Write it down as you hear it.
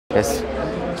Yes.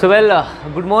 So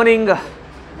good morning,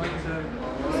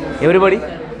 everybody.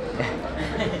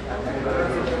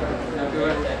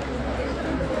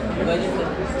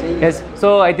 Yes.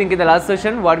 So I think in the last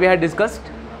session, what we had discussed.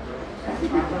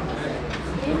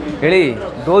 Really,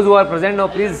 those who are present now,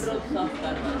 please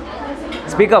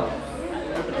speak up.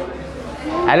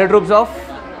 Allotropes of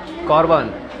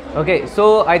carbon. Okay.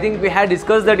 So I think we had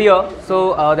discussed that here.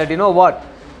 So that you know what.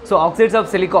 So oxides of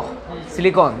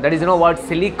silicon, that is what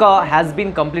silica has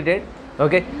been completed.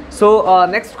 Okay, so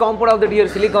next compound of that here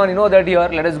silicon, that here,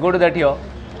 let us go to that here,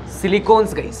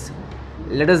 silicones guys.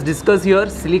 Let us discuss here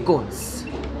silicones.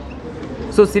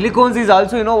 So silicones is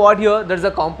also what here, there is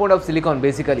a compound of silicon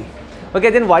basically. Okay,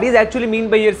 then what is actually mean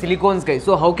by here silicones guys?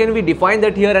 So how can we define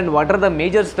that here and what are the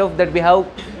major stuff that we have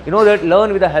that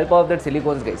learn with the help of that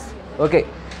silicones guys? Okay,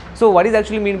 so what is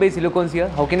actually mean by silicones here?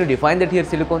 How can you define that here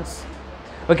silicones?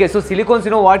 Okay, so silicones,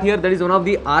 what here, that is one of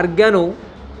the organo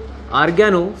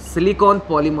silicon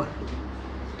polymer.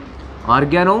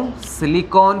 Organo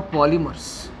silicon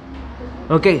polymers.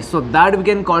 Okay, so that we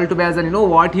can call to be as an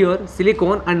what here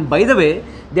silicone, and by the way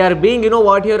they are being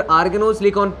what here organo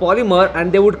silicon polymer,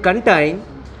 and they would contain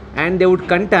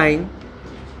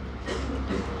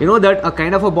that a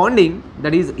kind of a bonding,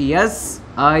 that is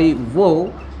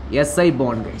SiO Si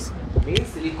bond guys. Means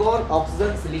silicon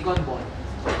oxygen silicon bond.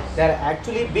 They are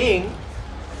actually being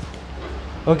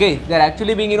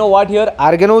what here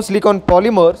organosilicon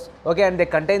polymers. Okay, and they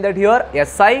contain that here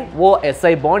SiO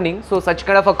Si bonding. So such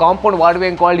kind of a compound what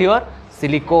we call here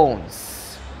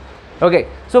silicones. Okay,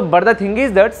 so but the thing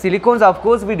is that silicones, of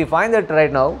course we define that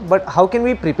right now, but how can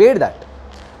we prepare that?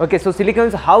 Okay, so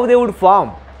silicones, how they would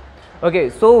form? Okay,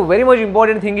 so very much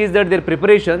important thing is that their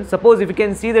preparation. Suppose if you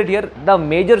can see that here, the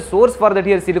major source for that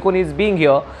here silicone is being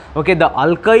here, okay, the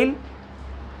alkyl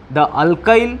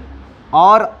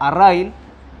or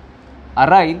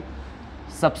aryl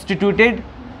substituted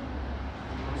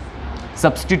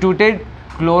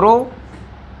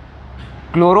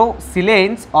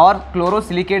chlorosilanes or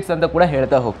chlorosilicates anta kuda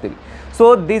ಹೇಳ್ತಾ ಹೋಗ್ತೀವಿ.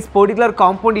 So this particular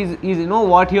compound is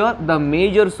what here, the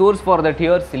major source for that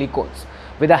here silicones.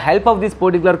 With the help of this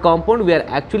particular compound we are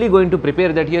actually going to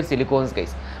prepare that here silicones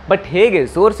guys. But ಹೇಗೆ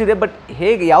source ಇದೆ, but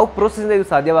ಹೇಗೆ ಯಾವ process ಇಂದ ಇದು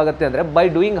ಸಾಧ್ಯವಾಗುತ್ತೆ ಅಂದ್ರೆ by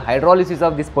doing hydrolysis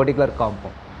of this particular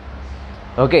compound.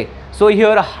 Okay, so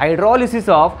here hydrolysis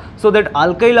of, so that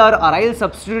alkyl or aryl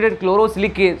substituted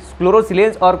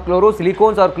chlorosilanes or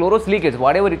chlorosilicones or chlorosilicates,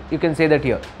 whatever you can say that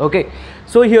here. Okay,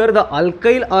 so here the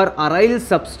alkyl or aryl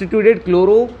substituted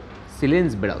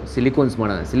chlorosilanes silicones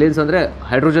ಮಾಡೋಣ. Silanes ಅಂದ್ರೆ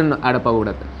hydrogen add up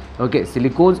ಆಗಿಬಿಡುತ್ತೆ. Okay,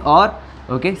 silicones or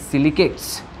okay silicates.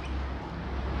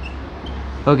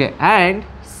 Okay, and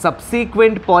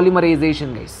subsequent polymerization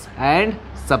guys, and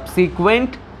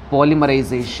subsequent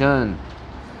polymerization.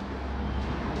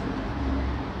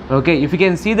 Okay, if you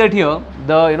can see that here,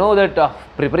 the that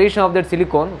preparation of that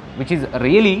silicone, which is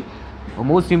really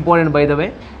most important by the way,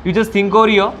 you just think over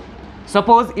here.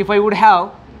 Suppose if I would have,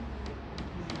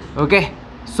 okay,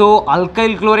 so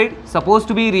alkyl chloride supposed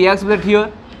to be reacts with that here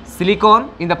silicon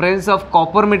in the presence of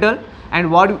copper metal, and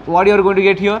what you are going to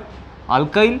get here,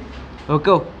 alkyl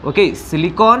okay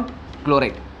silicon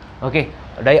chloride. Okay,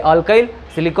 dialkyl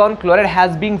silicon chloride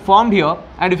has been formed here,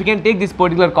 and if you can take this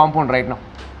particular compound right now.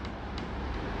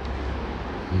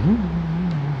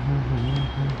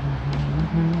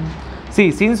 See,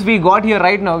 since we got here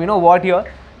right now, what here,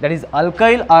 that is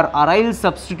alkyl or aryl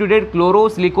substituted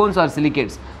chlorosilicones or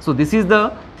silicates. So this is the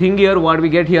thing here what we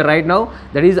get here right now,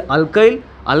 that is alkyl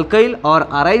or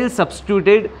aryl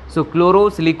substituted so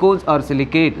chlorosilicones or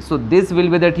silicate. So this will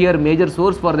be that here major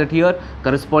source for that here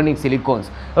corresponding silicones.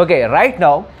 Okay, right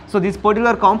now, so this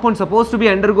particular compound supposed to be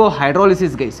undergo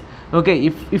hydrolysis guys. Okay,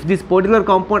 if this particular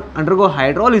compound undergo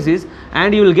hydrolysis,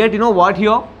 and you will get what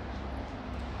here.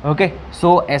 Okay,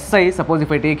 so Si, suppose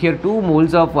if I take here 2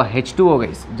 moles of H2O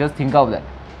guys, just think of that.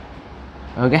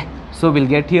 Okay, so we'll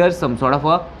get here some sort of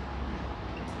a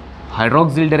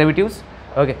hydroxyl derivatives.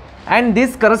 Okay, and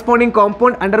this corresponding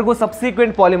compound undergo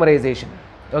subsequent polymerization.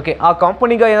 Okay, our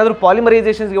compound ಈಗ ಏನಾದರೂ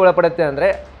polymerizations ಗೆ ಒಳಪಡುತ್ತೆ ಅಂದ್ರೆ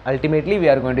ultimately we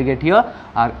are going to get here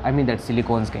that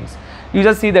silicones guys. You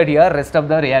just see that here rest of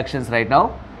the reactions right now.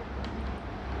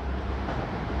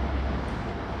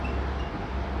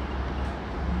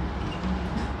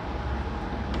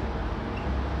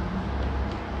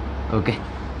 Okay,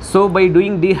 so by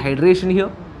doing dehydration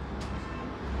here,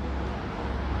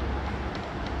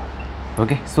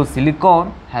 okay, so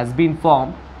silicon has been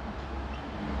formed.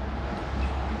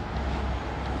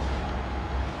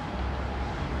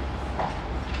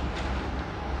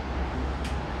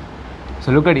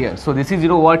 So look at here, so this is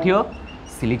what here,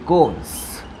 silicones.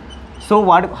 So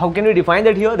how can we define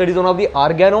that here? That is one of the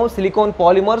organosilicon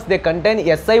polymers. They contain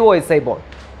SiO-Si bond.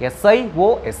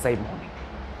 SiO-Si bond.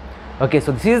 Okay,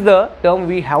 so this is the term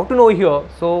we have to know here.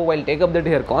 So we'll take up that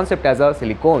here concept as a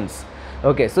silicones.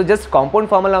 Okay, so just compound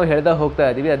form ಅಲ್ಲಿ ನಾವು ಹೇಳ್ತಾ ಹೋಗ್ತಾ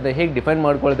ಇದ್ದೀವಿ, ಅದನ್ನ ಹೇಗೆ define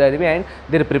ಮಾಡ್ಕೊಳ್ತಾ ಇದ್ದೀವಿ and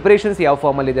there preparations ಯಾವ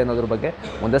ಫಾರ್ಮಲ್ಲಿ ಇದೆ ಅನ್ನೋದ್ರ ಬಗ್ಗೆ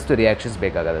ಒಂದಷ್ಟು ರಿಯಾಕ್ಷನ್ಸ್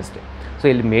ಬೇಕಾಗೋದಷ್ಟೇ. ಸೊ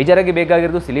ಇಲ್ಲಿ ಮೇಜರಾಗಿ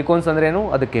ಬೇಕಾಗಿರೋದು ಸಿಲಿಕೋನ್ಸ್ ಅಂದ್ರೇನು,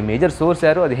 ಅದಕ್ಕೆ ಮೇಜರ್ ಸೋರ್ಸ್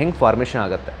ಯಾರು, ಅದು ಹೆಂಗೆ ಫಾರ್ಮೇಷನ್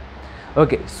ಆಗುತ್ತೆ.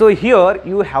 Okay, so here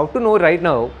you have to know right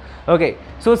now. Okay,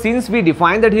 so since we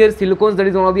define that here silicones, that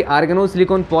is one of the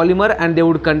organosilicon polymer, and they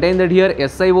would contain that here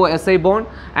SiO-Si bond,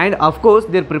 and of course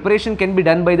their preparation can be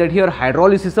done by that here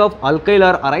hydrolysis of alkyl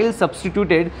or aryl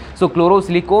substituted, so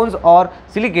chlorosilicones or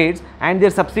silicates, and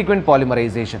their subsequent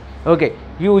polymerization. Okay,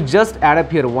 you just add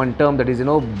up here one term, that is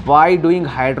by doing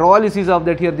hydrolysis of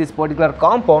that here this particular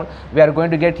compound, we are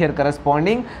going to get here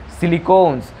corresponding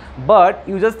silicones. But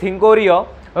you just think over here.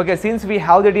 Okay, since we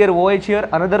have that here OH here,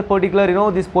 another particular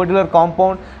this particular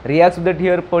compound reacts with that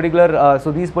here particular so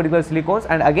these particular silicones,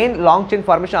 and again long chain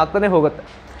formation ಆಗ್ತಾನೆ ಹೋಗುತ್ತೆ.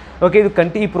 Okay,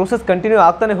 ಈ process continue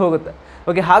ಆಗ್ತಾನೆ ಹೋಗುತ್ತೆ.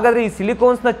 Okay, ಹಾಗಾದ್ರೆ ಈ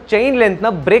ಸಿಲಿಕೋನ್ಸ್ ನ chain length ನ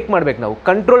break ಮಾಡಬೇಕು, ನಾವು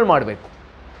ಕಂಟ್ರೋಲ್ ಮಾಡಬೇಕು.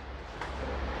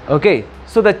 Okay,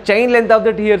 so the chain length of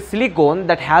that here silicone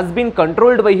that has been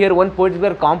controlled by here one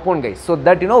particular compound, guys. So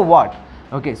that what?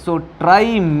 Okay, so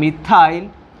trimethyl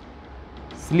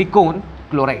silicon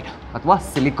chloride ಅಥವಾ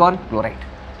silicon chloride.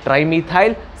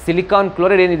 Trimethyl silicon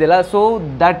chloride ಏನಿದೆಯಲ್ಲ, so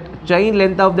that chain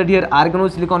length of that here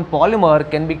organosilicon polymer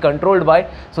can be controlled by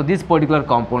so this particular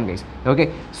compound, guys. Okay,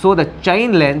 so the chain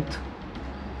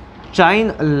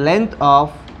length of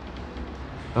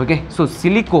okay, so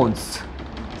silicones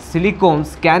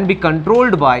can be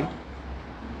controlled by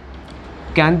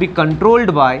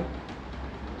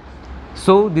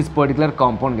so this particular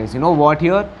compound, guys. You know what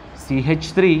here?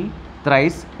 CH3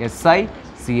 thrice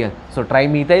SiCl, so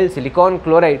trimethyl silicon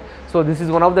chloride. So this is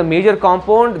one of the major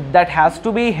compound that has to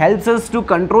be helps us to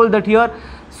control that here,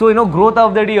 so growth of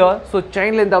that here, so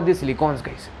chain length of the silicones,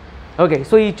 guys. Okay,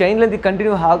 so ಈ chain length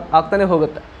continue ಆಗ್ತಾನೆ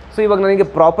ಹೋಗುತ್ತೆ. So ಇವಾಗ ನನಗೆ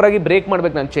proper ಆಗಿ break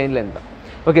ಮಾಡಬೇಕು ನಾನು chain length.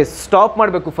 Okay, stop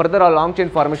ಮಾಡಬೇಕು further ಆ ಲಾಂಗ್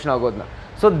ಚೈನ್ ಫಾರ್ಮೇಷನ್ ಆಗೋದನ್ನ.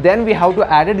 So then we have to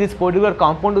add this particular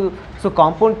compound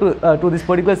to this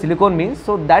particular silicone means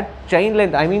so that chain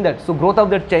length, I mean that so growth of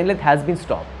that chain length has been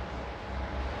stopped.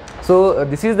 So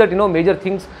this is that major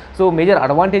things, so major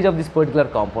advantage of this particular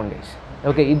compound, guys.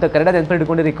 Okay, if the correct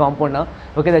ನೆನಪಿಟ್ಕೊಂಡಿರಿ compound na,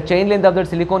 okay, the chain length of that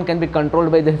silicone can be controlled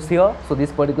by this here, so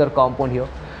this particular compound here.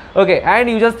 Okay, and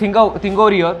you just think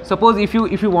over here, suppose if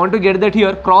you want to get that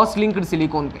here cross linked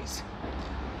silicone, guys,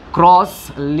 cross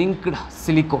linked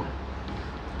silicone.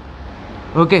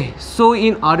 Okay, so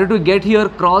in order to get here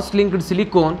cross linked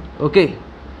silicone, okay,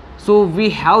 so we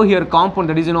have here compound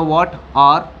that is what,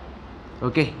 R,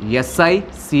 okay,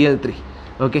 SiCl3.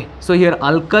 Okay, so here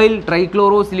alkyl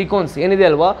trichlorosilicones ಏನಿದೆ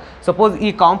ಅಲ್ವಾ, suppose ಈ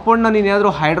ಕಾಂಪೌಂಡ್ನ ನೀನು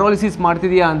ಏನಾದರೂ hydrolysis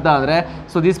ಮಾಡ್ತಿದೀಯಾ ಅಂತ ಅಂದರೆ,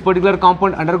 so this particular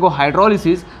compound undergo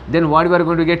hydrolysis, then what we are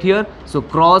going to get here, so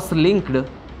cross linked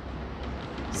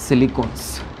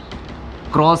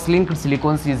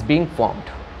ಸಿಲಿಕೋನ್ಸ್ is being formed.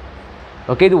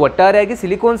 Okay, ಇದು ಒಟ್ಟಾರೆಯಾಗಿ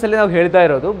ಸಿಲಿಕೋನ್ಸಲ್ಲಿ ನಾವು ಹೇಳ್ತಾ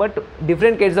ಇರೋದು, ಬಟ್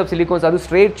ಡಿಫ್ರೆಂಟ್ ಕೈಂಡ್ಸ್ ಆಫ್ ಸಿಲಿಕೋನ್ಸ್, ಅದು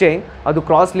ಸ್ಟ್ರೇಟ್ ಚೈನ್, ಅದು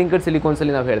ಕ್ರಾಸ್ ಲಿಂಕ್ಡ್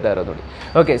ಸಿಲಿಕೋನ್ಸಲ್ಲಿ ನಾವು ಹೇಳ್ತಾ ಇರೋದು ನೋಡಿ.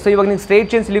 ಓಕೆ, ಸೊ ಇವಾಗ ನಿಮ್ಗೆ ಸ್ಟ್ರೇಟ್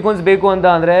ಚೈನ್ ಸಿಲಿಕೋನ್ಸ್ ಬೇಕು ಅಂತ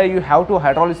ಅಂದರೆ you have to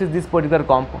hydrolysis this particular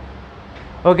compound.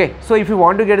 Okay, so if you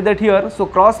want to get that here, so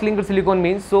cross linked silicone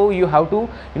means so you have to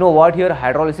what here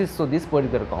hydrolysis, so this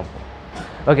particular compound.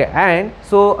 Okay, and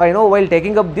so while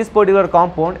taking up this particular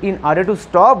compound, in order to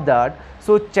stop that,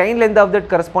 so chain length of that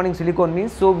corresponding silicone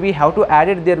means so we have to add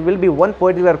it, there will be one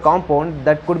particular compound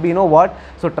that could be what,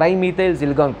 so trimethyl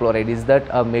silicon chloride is that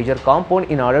a major compound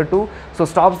in order to so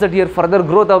stops that here further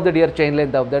growth of that here chain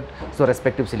length of that so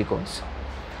respective silicones.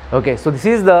 Okay, so this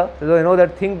is the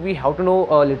that thing we have to know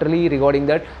literally regarding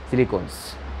that silicones.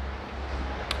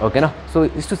 Okay na, so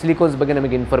istu silicones ಬಗ್ಗೆ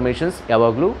ನಮಗೆ informations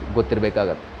ಯಾವಾಗಲೂ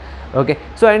ಗೊತ್ತಿರಬೇಕಾಗುತ್ತೆ. Okay,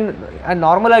 so and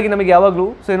normal ಆಗಿ ನಮಗೆ ಯಾವಾಗಲೂ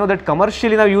so that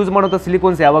commercially ನಾವು use ಮಾಡುವಂಥ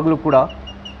ಸಿಲಿಕೋನ್ಸ್ ಯಾವಾಗಲೂ ಕೂಡ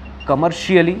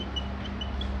commercially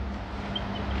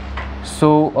so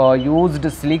used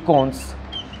ಸಿಲಿಕೋನ್ಸ್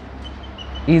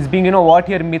is being what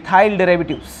here methyl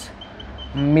derivatives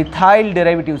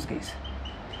guys,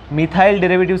 methyl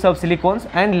derivatives of silicones,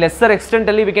 and lesser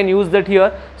extently we can use that here,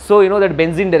 so that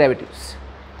benzene derivatives.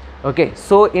 Okay,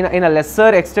 so in a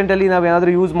lesser extently ನಾವು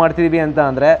ಏನಾದರೂ use ಮಾಡ್ತಿದ್ದೀವಿ ಅಂತ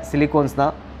ಅಂದರೆ ಸಿಲಿಕೋನ್ಸ್ನ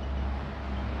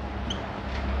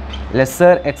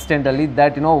lesser extently,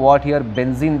 that what here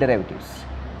benzene derivatives.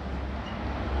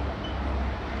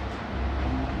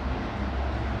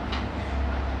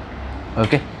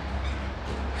 Okay,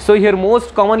 so here most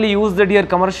commonly used that here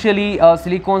commercially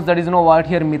silicones, that is what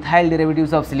here methyl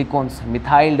derivatives of silicones,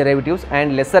 methyl derivatives, and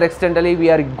lesser extently we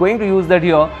are going to use that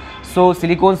here, so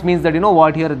silicones means that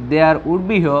what here there would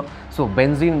be here so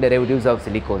benzene derivatives of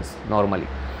silicones normally.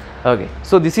 Okay,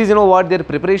 so this is what their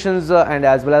preparations and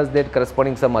as well as their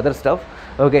corresponding some other stuff.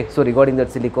 Okay, so regarding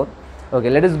that silicone. Okay,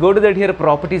 let us go to that here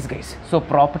properties, guys. So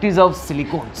properties of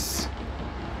silicones.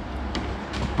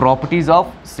 Properties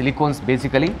of silicones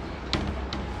basically.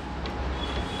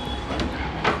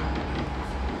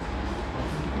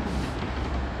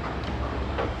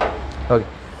 Okay,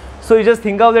 so you just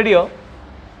think of that here.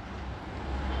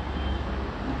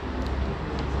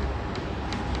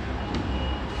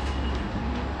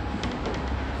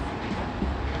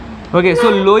 Okay, so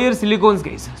lower silicones,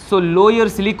 guys. So lower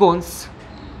silicones,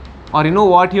 or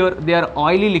what here, they are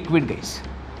oily liquid, guys.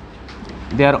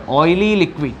 They are oily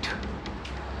liquid.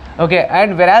 Okay,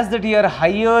 and whereas that here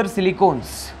higher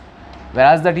silicones,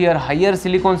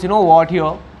 what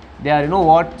here, they are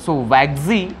what, so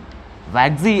waxy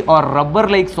or rubber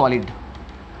like solid.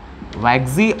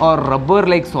 Waxy or rubber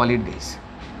like solid, guys.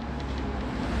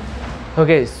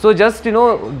 Okay, so just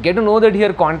get to know that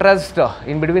here contrast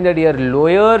in between that here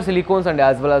lower silicones and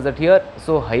as well as that here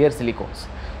so higher silicones.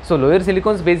 So lower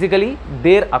silicones basically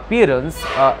their appearance,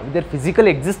 their physical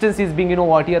existence is being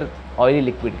what here oily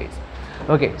liquid, guys.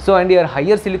 Okay, so and here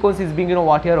higher silicones is being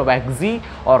what here waxy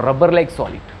or rubber like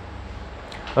solid.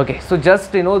 Okay, so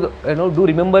just do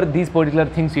remember these particular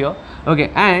things here.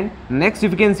 Okay, and next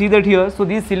if you can see that here, so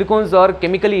these silicones are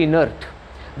chemically inert.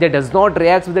 They does not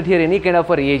react with that here any kind of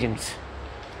reagents.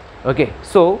 Okay,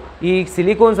 so ಈ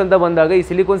ಸಿಲಿಕೋನ್ಸ್ ಅಂತ ಬಂದಾಗ ಈ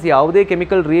ಸಿಲಿಕೋನ್ಸ್ ಯಾವುದೇ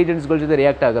chemical ರಿಯೇಜೆಂಟ್ಸ್ಗಳ ಜೊತೆ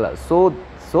react ಆಗಲ್ಲ.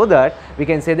 So that we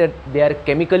can say that they are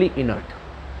chemically inert.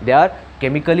 They are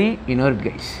chemically inert,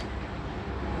 guys.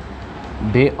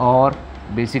 They are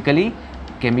basically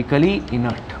chemically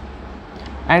inert.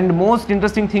 And most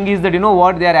interesting thing is that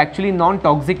what, they are actually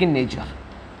non-toxic in nature.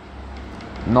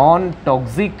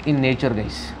 Non-toxic in nature,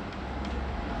 guys.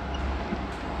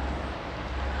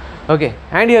 Okay,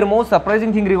 and here most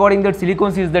surprising thing regarding that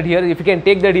silicones is that here if you can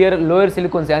take that here lower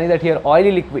silicones, yani that here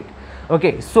oily liquid.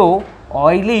 Okay, so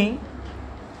oily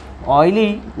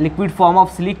liquid form of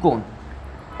silicone,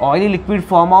 oily liquid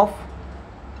form of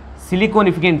silicone,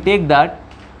 if you can take that.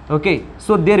 Okay,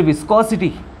 so their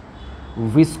viscosity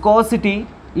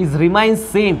remains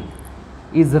same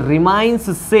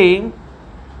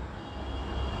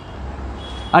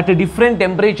at a different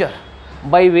temperature.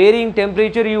 By varying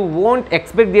temperature you won't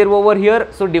expect there over here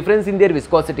so difference in their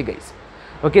viscosity, guys.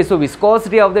 Okay, so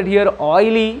viscosity of that here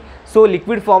oily so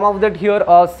liquid form of that here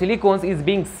silicones is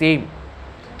being same.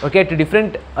 Okay, at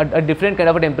different kind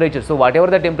of a temperature. So whatever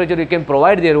the temperature you can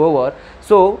provide there over,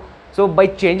 so by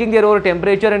changing their over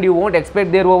temperature and you won't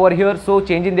expect there over here, so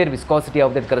changing their viscosity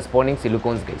of that corresponding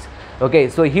silicones, guys. Okay,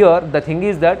 so here the thing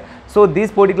is that so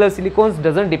these particular silicones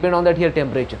doesn't depend on that here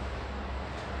temperature.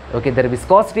 Okay, the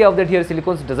viscosity of that here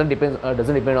silicones doesn't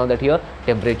depend on that here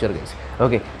temperature, guys.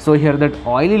 Okay, so here that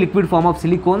oily liquid form of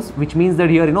silicones, which means that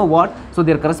here what, so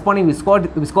their corresponding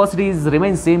viscosity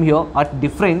remains same here at a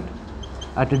different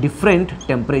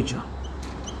temperature.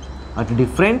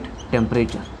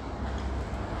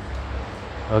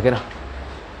 Okay, now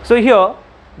so here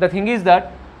the thing is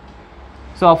that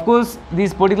so of course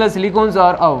these particular silicones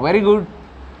are a very good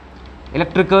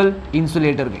electrical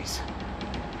insulator, guys.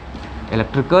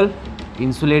 Electrical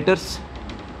insulators,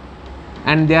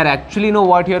 and they are actually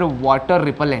what here water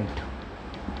repellent.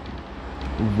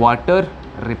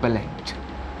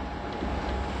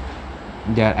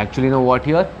 They are actually what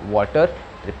here water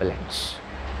repellents.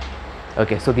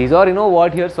 Okay, so these are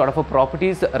what here sort of a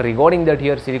properties regarding that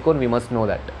here silicone, we must know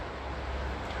that.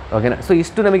 Okay, so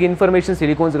ಇಷ್ಟು ನಮಗೆ information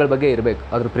ಸಿಲಿಕೋನ್ಸ್ಗಳ ಬಗ್ಗೆ ಇರಬೇಕು,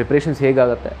 ಅದ್ರ preparations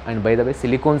ಹೇಗಾಗುತ್ತೆ. And by the way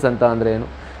ಸಿಲಿಕೋನ್ಸ್ ಅಂತ ಅಂದರೆ ಏನು,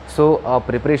 so ಆ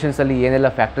ಪ್ರಿಪ್ರೇಷನ್ಸಲ್ಲಿ ಏನೆಲ್ಲ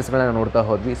ಫ್ಯಾಕ್ಟರ್ಸ್ಗಳನ್ನ ನೋಡ್ತಾ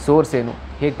ಹೋದ್ವಿ, ಸೋರ್ಸ್ ಏನು,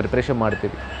 ಹೇಗೆ ಪ್ರಿಪ್ರೇಷನ್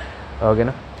ಮಾಡ್ತೀವಿ.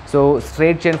 ಓಕೆನಾ, ಸೊ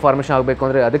ಸ್ಟ್ರೇಟ್ ಚೈನ್ ಫಾರ್ಮೇಷನ್ ಆಗಬೇಕು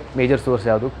ಅಂದರೆ ಅದಕ್ಕೆ ಮೇಜರ್ ಸೋರ್ಸ್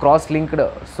ಯಾವುದು, ಕ್ರಾಸ್ ಲಿಂಕ್ಡ್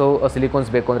ಸೊ ಸಿಲಿಕೋನ್ಸ್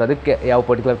ಬೇಕು ಅಂದರೆ ಅದಕ್ಕೆ ಯಾವ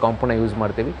ಪರ್ಟಿಕ್ಯುಲರ್ ಕಾಂಪೌಂಡ್ನ ಯೂಸ್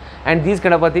ಮಾಡ್ತೀವಿ. And these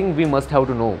kind of a thing we must have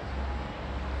to know.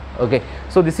 Okay,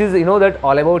 so this is that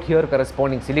all about here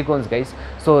corresponding silicones, guys.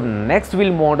 So next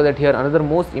we'll move on to that here another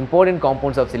most important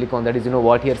compounds of silicone, that is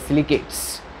what here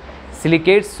silicates.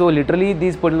 So literally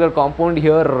these particular compound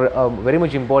here very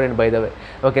much important, by the way.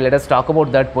 Okay, let us talk about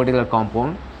that particular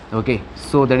compound. Okay,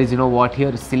 so that is what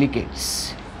here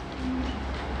silicates.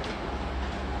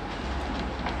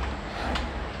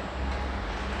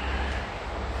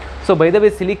 So by the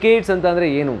way silicates anta andre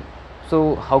enu, so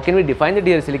how can we define the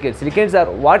here silicates? Silicates are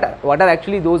what are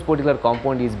actually those particular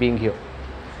compound is being here.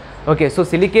 Okay, so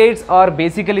silicates are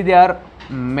basically they are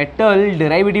metal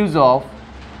derivatives of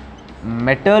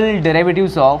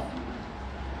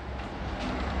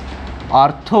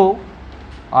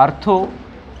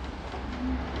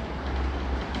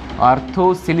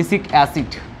orthosilicic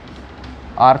acid,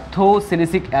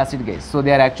 guys. So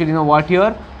they are actually what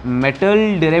here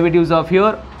metal derivatives of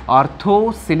here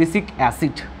orthosilicic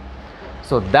acid.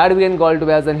 So that we can call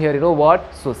to as an here,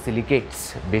 what? So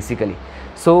silicates basically.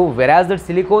 So whereas the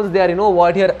silicones, they are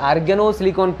what here,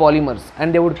 organosilicon polymers,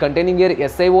 and they would containing here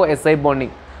SiO Si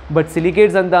bonding. But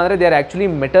silicates anta andre they are actually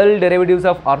metal derivatives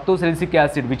of orthosilicic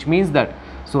acid, which means that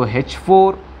so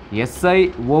H4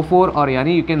 SiO4, or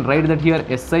yani you can write that here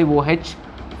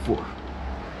SiOH4.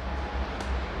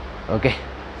 Okay,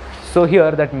 so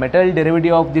here that metal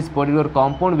derivative of this particular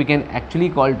compound we can actually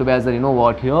call to as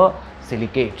what here,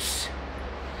 silicates.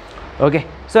 Okay,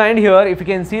 so and here if you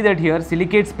can see that here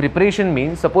silicates preparation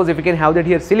means, suppose if you can have that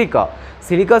here silica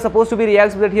supposed to be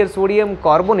reacts with that here sodium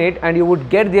carbonate, and you would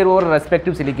get their over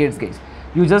respective silicates guys.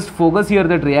 You just focus here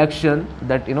that reaction,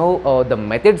 that the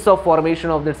methods of formation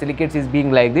of the silicates is being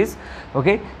like this.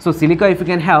 Okay, so silica if you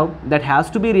can have, that has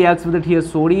to be reacts with that here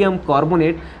sodium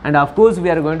carbonate, and of course we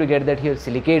are going to get that here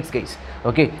silicates guys.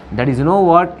 Okay, that is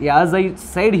what, as I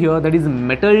said here, that is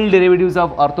metal derivatives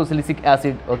of orthosilicic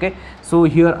acid. Okay, so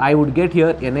here I would get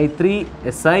here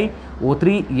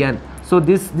Na3SiO3N. So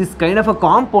this kind of a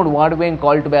compound what we can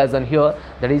call to as on here,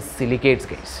 that is silicates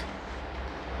guys.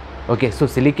 Okay, so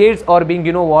silicates are being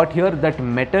what here, that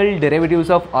metal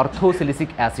derivatives of orthosilicic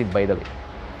acid, by the way.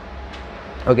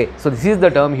 Okay, so this is the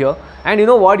term here, and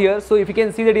what here, so if you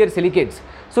can see that here silicates,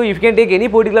 so if you can take any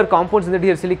particular compounds in that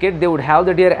here silicate, they would have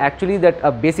that here actually that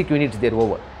basic units there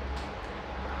over.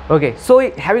 Okay,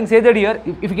 so having said that here,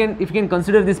 if you can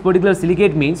consider this particular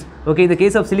silicate means, okay, in the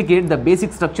case of silicate the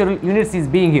basic structural units is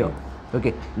being here.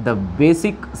 Okay, the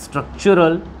basic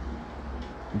structural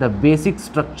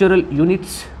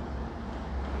units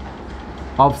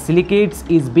of silicates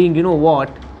is being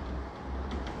what,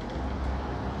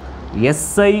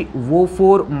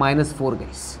 SiO4 minus 4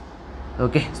 guys.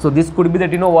 Okay, so this could be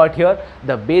that what here,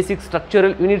 the basic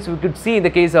structural units we could see in the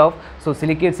case of so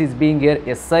silicates is being here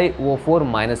SiO4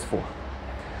 minus 4.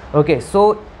 Okay,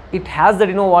 so it has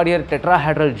that what here,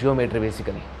 tetrahedral geometry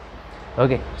basically.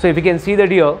 Okay, so if you can see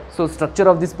that here, so structure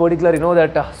of this particular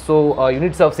that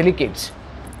units of silicates.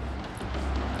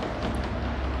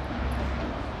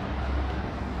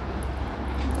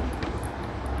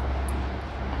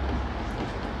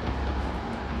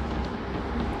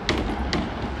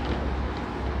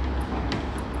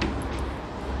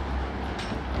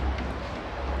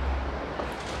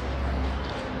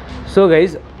 So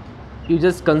guys, you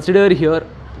just consider here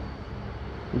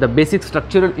the basic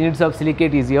structural units of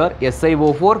silicate is here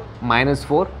SiO4 minus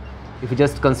 4. If you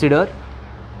just consider,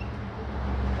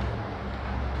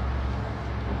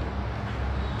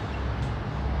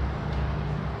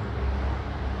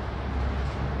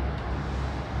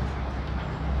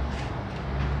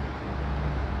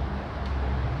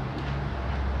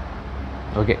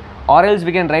 okay, or else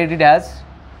we can write it as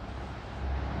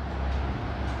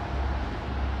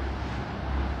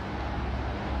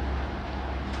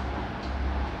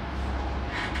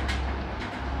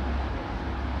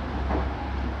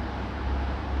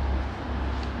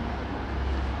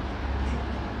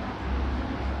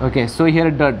okay, so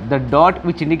here the dot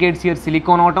which indicates here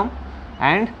silicon atom,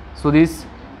 and so this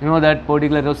that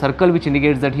particular circle which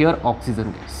indicates that here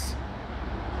oxygen gas.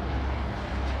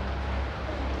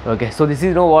 Okay, so this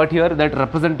is what here, that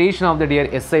representation of the here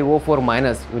SiO4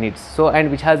 minus units, so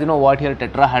and which has what here,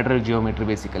 tetrahedral geometry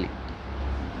basically.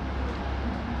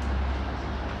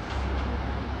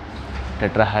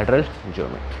 Tetrahedral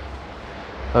geometry.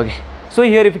 Okay, so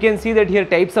here if you can see that here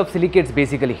types of silicates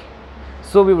basically,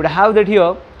 so we would have that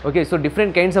here. Okay, so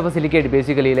different kinds of a silicate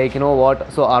basically, like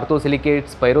what, so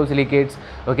orthosilicates, pyrosilicates,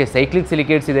 okay, cyclic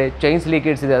silicates ide, chain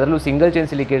silicates ide, other single chain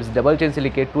silicates, double chain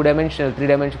silicate, 2-dimensional,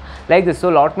 3-dimensional, like this. So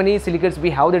lot many silicates we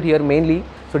have that here mainly,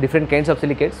 so different kinds of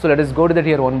silicates. So let us go to that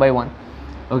here one by one.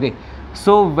 Okay,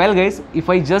 so well guys, if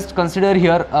I just consider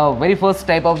here very first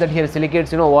type of that here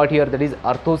silicates, what here, that is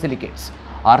orthosilicates.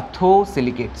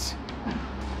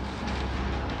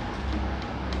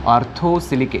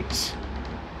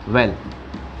 Well,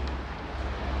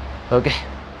 okay,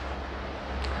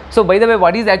 so by the way,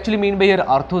 what is actually mean by here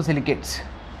orthosilicates?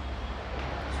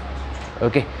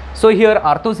 Okay, so here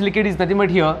orthosilicate is nothing but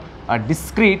here a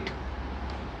discrete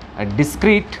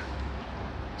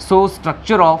so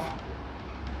structure of,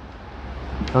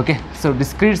 okay, so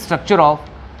discrete structure of,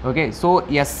 okay, so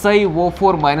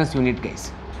SiO4 minus unit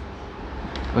guys.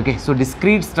 Okay, so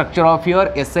discrete structure of here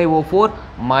SiO4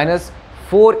 minus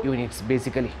 4 units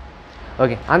basically.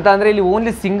 Okay, anta andre illi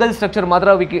only single structure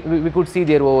matra we could see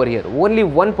there over here, only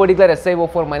one particular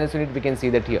SiO4 minus unit we can see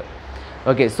that here.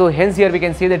 Okay, so hence here we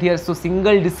can say that here, so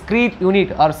single discrete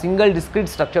unit or single discrete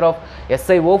structure of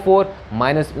SiO4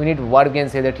 minus unit, what we can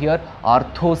say that here,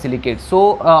 orthosilicate.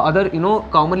 So other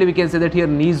commonly we can say that here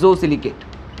nesosilicate.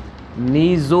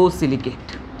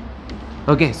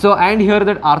 Okay, so and here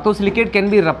that orthosilicate can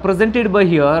be represented by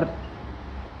here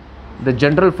the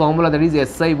general formula, that is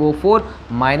SiO4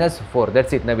 minus 4.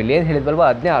 That's it. ನಾವು ಇಲ್ಲಿ ಏನು ಹೇಳಿದ್ವಲ್ವ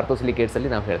ಅದನ್ನೇ ಆರ್ಥೋಸಿಲಿಕೇಟ್ಸಲ್ಲಿ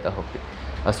ನಾವು ಹೇಳ್ತಾ ಹೋಗ್ತೀವಿ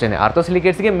ಅಷ್ಟೇ.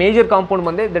 ಆರ್ಥೋಸಿಲಿಕೇಟ್ಸ್ಗೆ major compound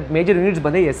ಬಂದೆ, that major units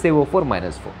ಬಂದೆ SiO4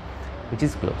 minus 4, which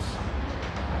is close.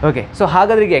 Okay, so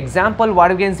ಹಾಗಾದ್ರೆ ಈಗ example what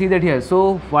we can see that here. So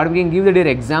what we can give that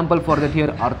here example for that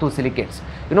here orthosilicates.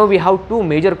 You know we have two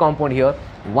major compound here.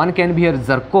 One can be here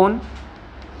zircon,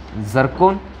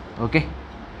 okay.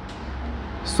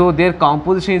 So their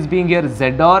composition is being here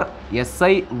Zr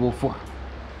SiO4,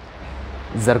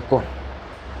 zircon.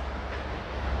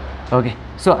 Okay,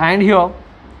 so and here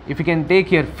if you can take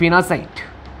here phenacite,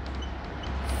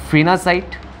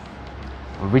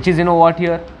 which is what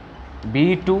here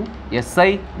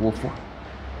Be2SiO4,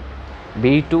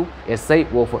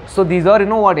 Be2SiO4. So these are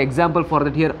what example for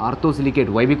that here orthosilicate.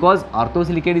 Why? Because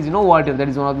orthosilicate is what that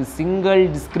is one of the single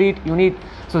discrete unit,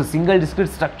 so single discrete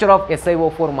structure of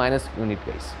SiO4 minus unit,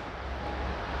 guys.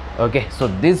 Okay, so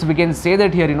this we can say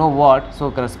that here what, so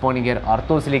corresponding here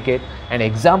orthosilicate. An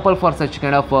example for such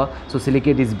kind of so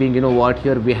silicate is being what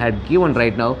here we had given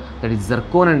right now, that is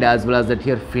zircon and as well as that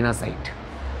here phenacite,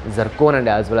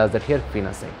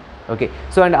 okay.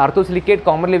 So and orthosilicate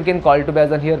commonly we can call it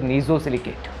as here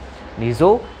nesosilicate.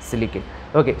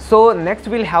 Okay, so next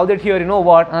we'll have that here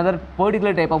what, another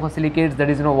particular type of a silicate, that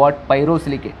is what,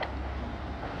 pyrosilicate.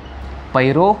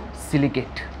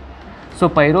 So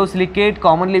pyrosilicate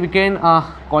commonly we can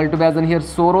call it as here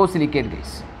sorosilicate,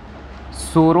 guys.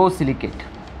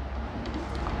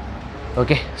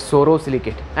 Okay,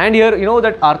 sorosilicate. And here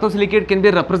that orthosilicate can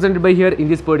be represented by here in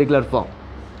this particular form.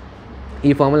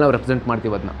 ಈ ಫಾರ್ಮಲ್ಲಿ ನಾವು represent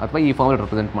ಮಾಡ್ತೀವಿ ಅದನ್ನ, ಅಥವಾ ಈ ಫಾರ್ಮಲ್ಲಿ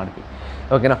represent ಮಾಡ್ತೀವಿ,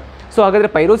 ಓಕೆನಾ. ಸೊ ಹಾಗಾದರೆ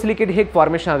ಪೈರೋಸಿಲಿಕೇಟ್ ಹೇಗೆ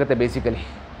ಫಾರ್ಮೇಷನ್ ಆಗುತ್ತೆ ಬೇಸಿಕಲಿ.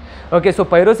 ಓಕೆ, ಸೊ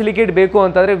ಪೈರೋಸಿಲಿಕೇಟ್ ಬೇಕು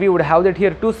ಅಂತಂದರೆ we would have that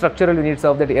here to structural units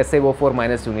of that SiO4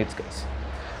 minus units, guys.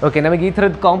 Okay, ನಮಗೆ ಈ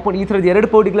ಥರದ ಕಾಂಪೌಂಡ್, ಈ ಥರದ ಎರಡು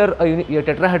ಪರ್ಟಿಕ್ಯುಲರ್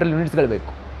ಟೆಟ್ರಾಹೆಡ್ರಲ್ ಯೂನಿಟ್ಸ್ಗಳು ಬೇಕು.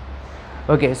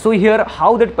 Okay, so here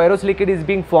how that ಪೈರೋಸಿಲಿಕೇಟ್ is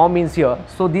being form means here,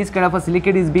 so these kind of a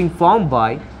silicate is being form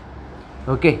by,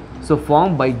 okay, so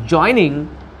form by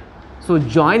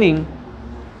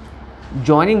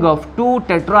joining of two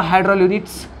tetrahedral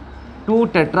units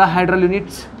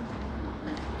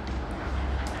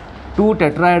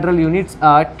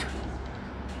at,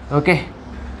 okay,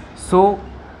 so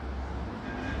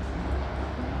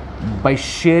by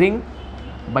sharing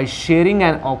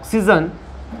an oxygen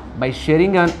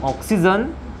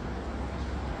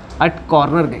at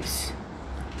corner, guys,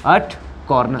 at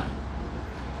corner.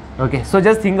 Okay, so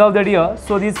just think of that here.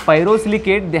 So these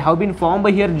pyrosilicate, they have been formed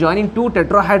by here joining two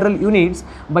tetrahedral units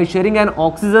by sharing an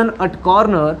oxygen at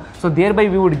corner. So thereby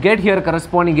we would get here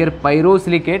corresponding here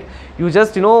pyrosilicate. You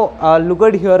just look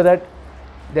at here that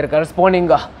they are corresponding.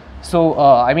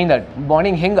 I mean that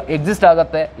bonding heng exist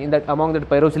agate in that among that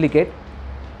pyrosilicate.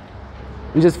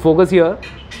 You just focus here.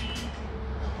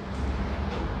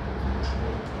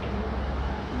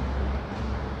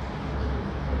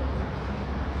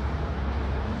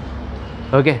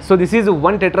 Okay, so this is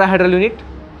one tetrahedral unit.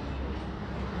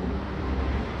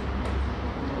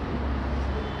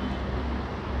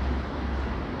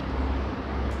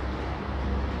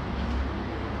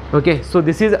 Okay, so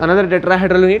this is another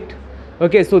tetrahedral unit.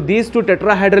 Okay, so these two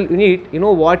tetrahedral unit,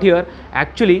 what here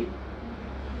actually,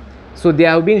 so they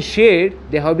have been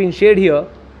shared here.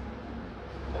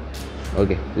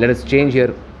 Okay, let us change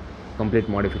here, complete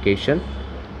modification.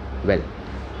 Well,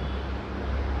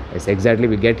 yes, exactly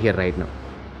we get here right now.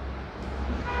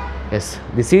 Yes,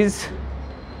 this is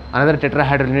another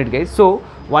tetrahedral unit, guys. So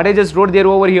what I just wrote there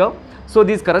over here, so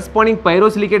this corresponding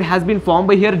pyrosilicate has been formed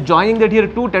by here joining that here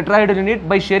two tetrahedral unit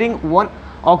by sharing one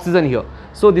oxygen here.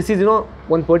 So this is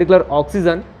one particular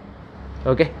oxygen.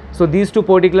 Okay, so these two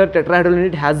particular tetrahedral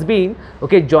unit has been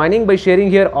joining by sharing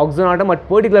here oxygen atom at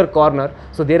particular corner.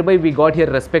 So thereby we got here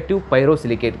respective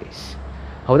pyrosilicate, guys.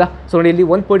 ಹೌದಾ. So ನೋಡಿ ಇಲ್ಲಿ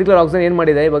ಒಂದು particular oxygen ಏನು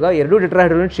ಮಾಡಿದೆ, ಇವಾಗ ಎರಡು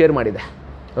tetrahedral unit share ಮಾಡಿದೆ.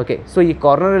 Okay, so ಈ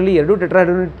ಕಾರ್ನರಲ್ಲಿ ಎರಡು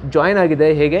ಟೆಟ್ರಾಹೆಡ್ರಲ್ ಯೂನಿಟ್ ಜಾಯಿನ್ ಆಗಿದೆ,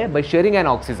 ಹೇಗೆ, by sharing an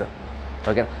oxygen.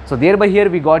 Okay, so there by here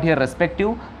we got here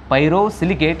respective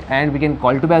pyrosilicate and we can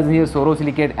call to as here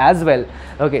sorosilicate as well.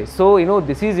 Okay, so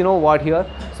this is what here,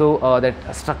 so that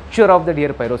structure of that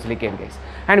here pyrosilicate, guys,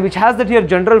 and which has that here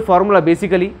general formula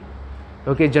basically.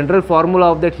 Okay, general formula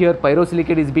of that here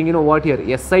pyrosilicate is being what here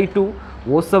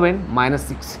Si2O7 minus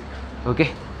 6. Okay,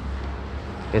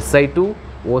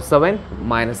 Si2O7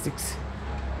 minus 6.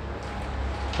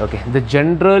 Okay, the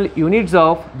general units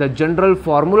of the general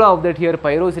formula of that here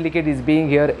pyrosilicate is being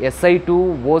here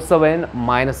Si2O7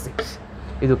 minus 6.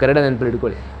 ಇದು ಕರೆಕ್ಟಾಗಿ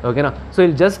ನೆನಪಿಟ್ಕೊಳ್ಳಿ, ಓಕೆನಾ. So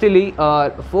ಇಲ್ಲಿ just ಇಲ್ಲಿ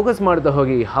focus ಮಾಡ್ತಾ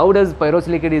ಹೋಗಿ how does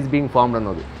ಪೈರೋಸಿಲಿಕೇಟ್ is being formed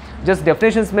ಅನ್ನೋದು. Just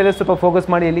definitions ಮೇಲೆ ಸ್ವಲ್ಪ ಫೋಕಸ್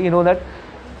ಮಾಡಿ ಇಲ್ಲಿ that.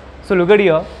 So look at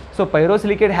here. So So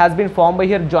pyrosilicate has been formed by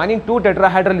here joining two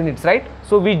tetrahedral units, right?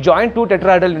 So we join two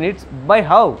tetrahedral units by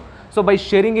how? So by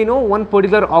sharing one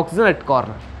particular oxygen at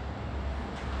corner.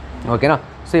 ಓಕೆನಾ.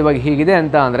 So ಇವಾಗ ಹೀಗಿದೆ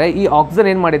ಅಂತ ಅಂದರೆ ಈ oxygen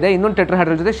ಏನು ಮಾಡಿದೆ ಇನ್ನೊಂದು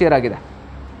tetrahedral ಜೊತೆ ಶೇರ್ ಆಗಿದೆ.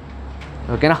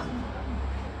 ಓಕೆನಾ.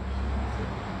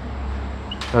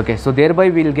 Okay, so there by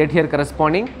will get here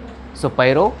corresponding so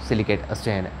ಪೈರೋಸಿಲಿಕೇಟ್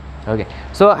ಅಷ್ಟೇ. Okay,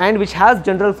 so and which has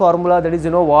general formula that is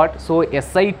what? So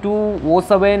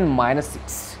Si2O7 -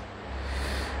 6.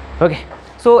 Okay,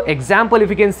 so example, if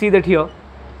you can see that here.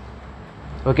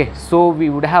 Okay, so we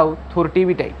would have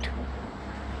thortivitite.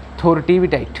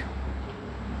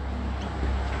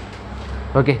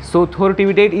 Okay, so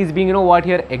thortivitite is being what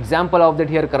here? Example of that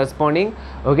here corresponding.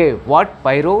 Okay, what?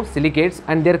 Pyrosilicates,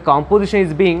 and their composition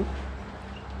is being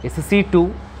Sc2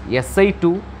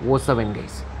 Si2O7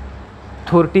 guys.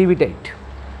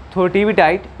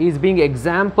 Thortivitite is being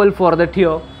example for that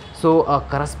here. So a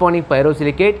corresponding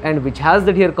pyrosilicate, and which has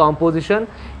that here composition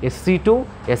Sc2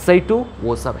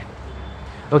 Si2O7.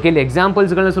 Okay, ಇಲ್ಲಿ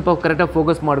ಎಕ್ಸಾಂಪಲ್ಸ್ಗಳನ್ನ ಸ್ವಲ್ಪ ಕರೆಕ್ಟಾಗಿ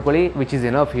focus ಮಾಡ್ಕೊಳ್ಳಿ, which is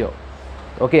enough here.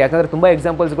 Okay, ಯಾಕಂದರೆ ತುಂಬ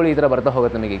ಎಕ್ಸಾಂಪಲ್ಸ್ಗಳು ಈ ಥರ ಬರ್ತಾ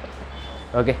ಹೋಗುತ್ತೆ ನಮಗೆ ಈಗ.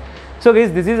 Okay, so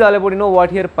guys this is all about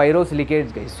what here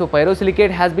ಪೈರೋಸಿಲಿಕೇಟ್ಸ್ guys. So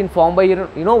ಪೈರೋಸಿಲಿಕೇಟ್ has been form by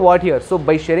what here? So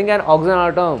by sharing on oxygen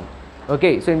atom.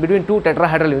 Okay, so in between two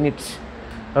tetrahedral units.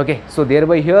 Okay, so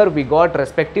thereby here we got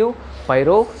respective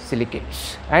pyrosilicates,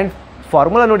 and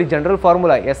formula nodi, general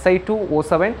formula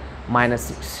Si2O7 -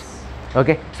 6.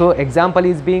 Okay, so example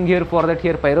is being here for that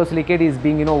here pyrosilicate is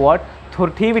being what?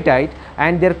 Thortivitite,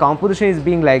 and their composition is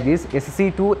being like this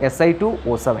Sc2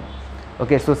 Si2O7.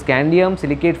 Okay, so scandium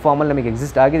silicate formula namage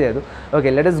exist agide adu.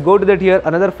 Okay, let us go to that here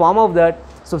another form of that.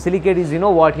 So silicate is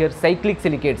what here? Cyclic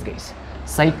silicates guys.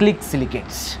 Cyclic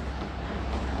silicates.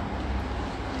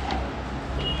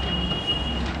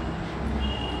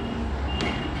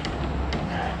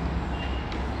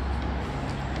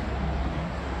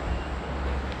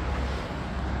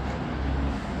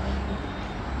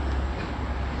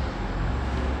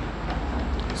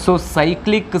 So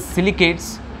cyclic silicates.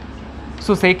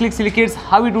 So cyclic silicates,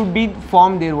 how it would be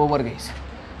formed there over guys?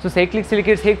 So cyclic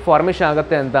silicates ಹೇಗೆ formation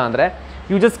ಆಗುತ್ತೆ ಅಂತ ಅಂದರೆ,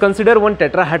 you just consider one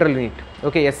tetrahedral unit.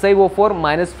 Okay, SiO4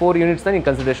 - 4 ಯೂನಿಟ್ಸ್ನ ನೀವು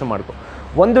consideration ಮಾಡ್ಕೊ.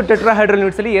 ಒಂದು tetrahedral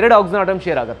ಯೂನಿಟ್ಸಲ್ಲಿ 2 oxygen atom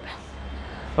share ಆಗುತ್ತೆ.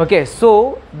 Okay, so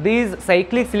these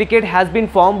cyclic silicate has been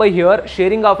formed by here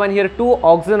sharing of and here 2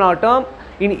 oxygen atom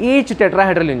in each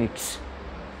tetrahedral units.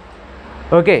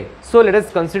 Okay, so let us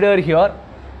consider here.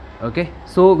 Okay,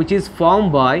 so which is formed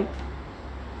by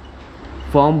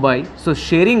so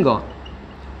sharing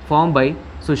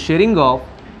of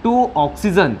two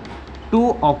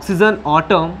oxygen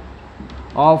atom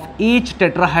of each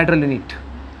tetrahedral unit,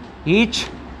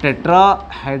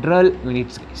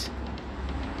 guys.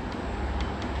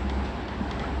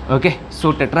 Okay, so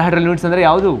tetrahedral units andre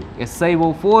yavadu?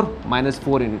 SiO4 -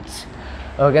 4 units.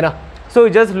 Okay na, so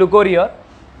just look over here.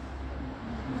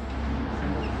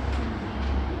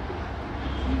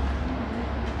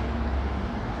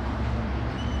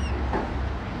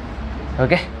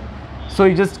 Okay, so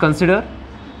you just consider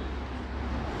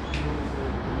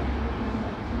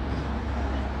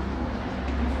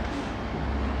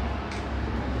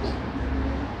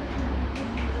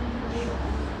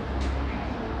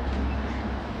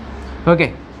okay,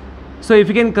 so if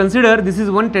you can consider this is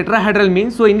one tetrahedral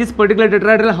means, so in this particular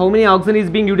tetrahedral how many oxygen is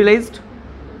being utilized?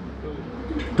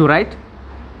 2, right?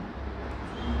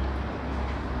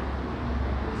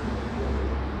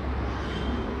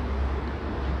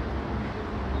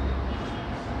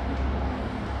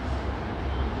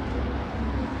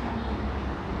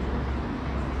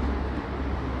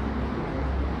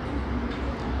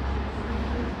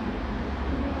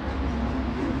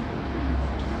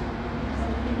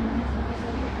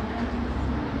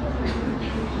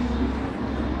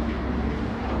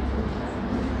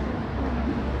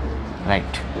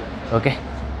 Right. Okay,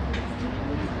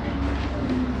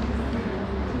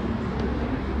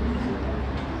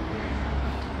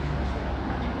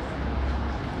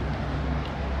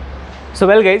 so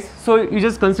well guys, so you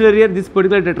just consider here this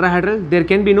particular tetrahedral, there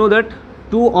can be know that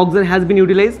 2 oxygen has been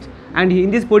utilized, and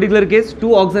in this particular case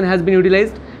 2 oxygen has been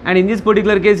utilized, and in this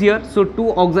particular case here so 2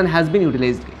 oxygen has been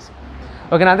utilized guys.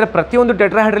 Okay, ಅಂದರೆ ಪ್ರತಿಯೊಂದು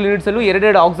tetrahedral ಯೂನಿಟ್ಸಲ್ಲೂ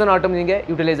 2 oxygen atom ನಿಮಗೆ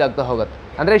utilise ಆಗ್ತಾ ಹೋಗುತ್ತೆ,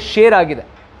 ಅಂದರೆ share ಆಗಿದೆ.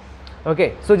 Okay,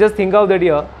 so just think of that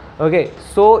here. Okay,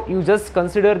 so you just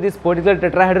consider this particular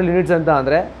tetrahedral units anta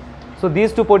andre, so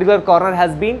these two particular corner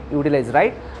has been utilized,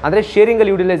 right? Andre sharing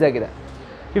alli utilize agide.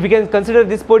 If you can consider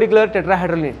this particular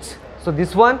tetrahedral units, so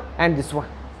this one and this one,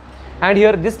 and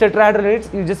here this tetrahedral units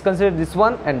you just consider this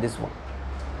one and this one.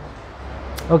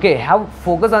 Okay, have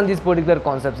focus on these particular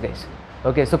concepts guys.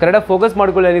 Okay, so correct focus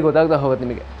ಮಾಡ್ಕೊಳ್ಳಿ, ಗೊತ್ತಾಗ್ತಾ ಹೋಗುತ್ತೆ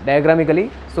ನಿಮಗೆ ಡಯಾಗ್ರಾಮಿಕಲಿ.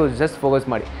 So just focus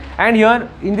ಮಾಡಿ. And here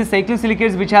in the cyclic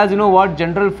silicates which has what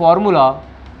general formula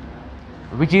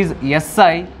which is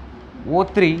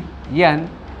SiO3n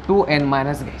 2n-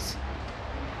 guys.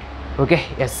 Okay,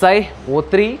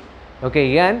 SiO3, okay,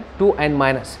 n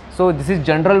 2n-. So this is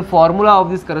general formula of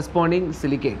this corresponding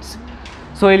silicates.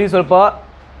 So ಇಲ್ಲಿ ಸ್ವಲ್ಪ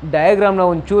ಡಯಾಗ್ರಾಮ್ನ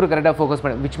ಒಂಚೂರು ಕರೆಕ್ಟಾಗಿ focus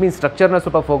ಮಾಡಿ, which means ಸ್ಟ್ರಕ್ಚರ್ನ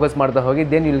ಸ್ವಲ್ಪ focus ಮಾಡ್ತಾ ಹೋಗಿ,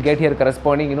 then you will get here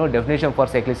corresponding definition for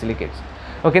cyclic silicates.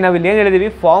 Okay, ನಾವು ಇಲ್ಲಿ ಏನು ಹೇಳಿದ್ದೀವಿ,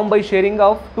 form by sharing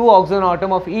of 2 oxygen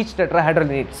atom of each tetrahedral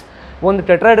units. ಒಂದು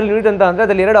ಟೆಟ್ರಾಹೈಡ್ರಲ್ ಯೂನಿಟ್ ಅಂತ ಅಂದರೆ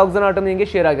ಅದರಲ್ಲಿ 2 ಆಕ್ಸಿಜನ್ ಆಟಮ್ ನಿಮಗೆ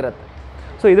ಶೇರ್ ಆಗಿರುತ್ತೆ.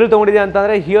 ಸೊ ಇದ್ರಲ್ಲಿ ತೊಗೊಂಡಿದೆ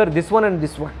ಅಂತಂದರೆ here this one and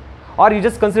this one, are you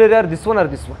just consider R this one R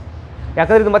this one,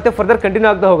 ಯಾಕಂದರೆ ಇದು ಮತ್ತೆ ಫರ್ದರ್ ಕಂಟಿನ್ಯೂ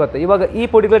ಆಗ್ತಾ ಹೋಗುತ್ತೆ. ಇವಾಗ ಈ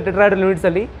ಪರ್ಟಿಕ್ಯುಲರ್ ಟೆಟ್ರಾಹೈಡ್ರಲ್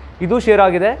ಯೂನಿಟ್ಸಲ್ಲಿ ಇದು ಶೇರ್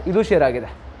ಆಗಿದೆ, ಇದು ಶೇರ್ ಆಗಿದೆ.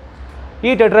 ಈ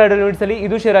ಟೆಟ್ರಾಹೈಡ್ರಲ್ ಯೂನಿಟ್ಸಲ್ಲಿ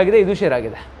ಇದು ಶೇರ್ ಆಗಿದೆ, ಇದು ಶೇರ್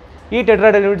ಆಗಿದೆ. ಈ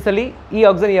ಟೆಟ್ರಾಹೈಡ್ರಲ್ ಯೂನಿಟ್ಸಲ್ಲಿ ಈ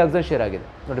ಆಕ್ಸಿಜನ್ ಶೇರ್ ಆಗಿದೆ.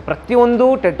 ನೋಡಿ, ಪ್ರತಿಯೊಂದು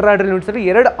ಟೆಟ್ರಾಹೈಡ್ರಲ್ ಯೂನಿಟ್ಸಲ್ಲಿ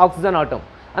 2 ಆಕ್ಸಿಜನ್ ಆಟಮ್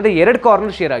ಅಂದರೆ 2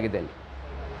 ಕಾರ್ನರ್ ಶೇರ್ ಆಗಿದೆ ಅಲ್ಲಿ.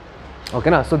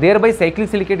 ಓಕೆನಾ? So there by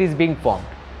cyclic silicate is being formed.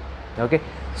 Okay,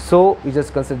 so you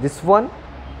just consider this one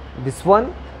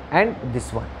and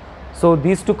this one. So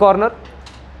these two corner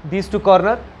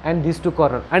and these two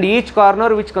corner, and each corner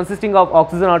which consisting of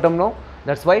oxygen atom now,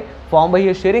 that's why formed by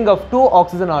a sharing of 2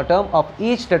 oxygen atom of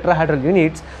each tetrahedral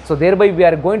units. So thereby we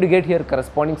are going to get here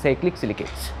corresponding cyclic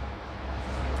silicates.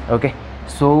 Okay,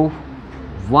 so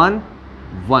 1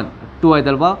 2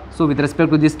 aidalva. So with respect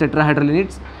to this tetrahedral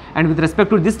units, and with respect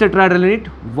to this tetrahedral unit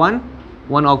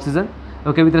 1 oxygen.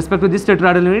 Okay, with respect to this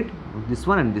tetrahedral unit this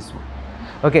one and this one.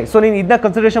 Okay, so ನೀನು ಇದನ್ನ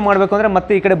consideration ಮಾಡಬೇಕು ಅಂದರೆ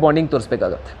ಮತ್ತೆ ಈ ಕಡೆ bonding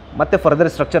ತೋರಿಸಬೇಕಾಗತ್ತೆ, ಮತ್ತೆ further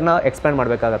ಸ್ಟ್ರಕ್ಚರ್ನ expand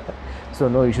ಮಾಡಬೇಕಾಗತ್ತೆ. So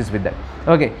no issues with that.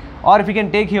 Okay, R if you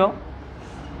can take here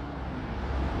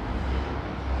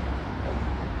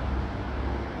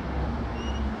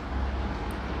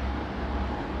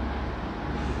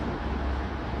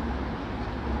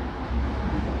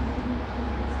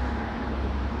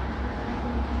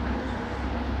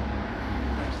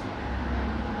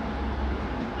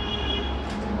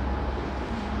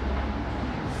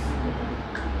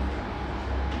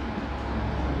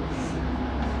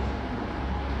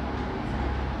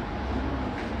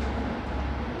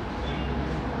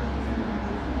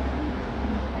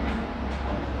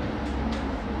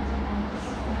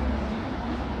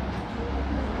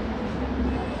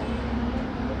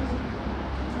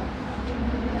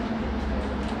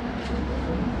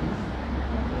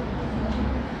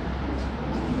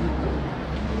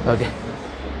okay.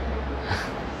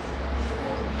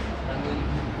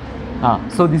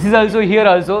 So this is also here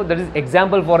also, that is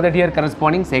example for that here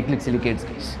corresponding cyclic silicates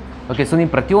guys. Okay, so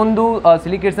ನೀವು ಪ್ರತಿಯೊಂದು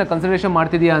ಸಿಲಿಕೇಟ್ಸ್ನ consideration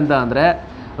ಮಾಡ್ತಿದೀಯಾ ಅಂತ ಅಂದರೆ,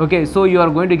 okay, so you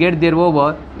are going to get there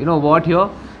over what here.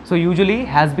 So usually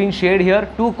has been shared here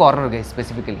 2 corner guys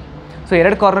specifically. So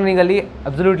 2 ಕಾರ್ನರಿಂಗಲ್ಲಿ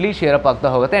absolutely share up ಆಗ್ತಾ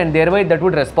ಹೋಗುತ್ತೆ, and there by that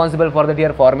would responsible for that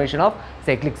here formation of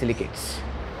cyclic silicates.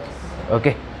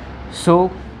 Okay, so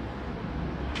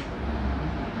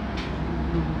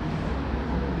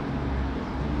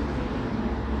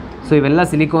ಇವೆಲ್ಲ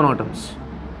silicon atoms.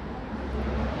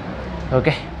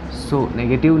 Okay, so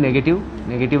negative negative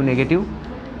negative negative,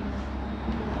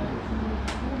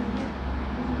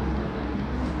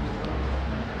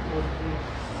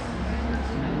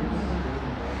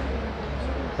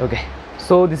 okay,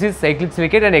 so this is cyclic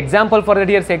silicate. An example for that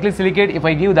here cyclic silicate, if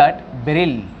I give that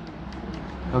beryl.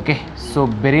 Okay, so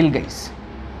beryl guys,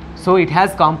 so it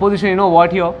has composition,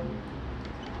 what here,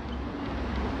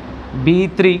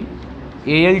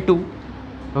 B3Al2.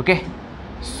 okay,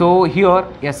 so here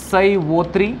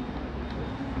SiO3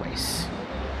 guys,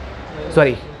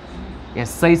 sorry,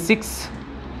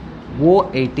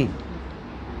 Si6O18,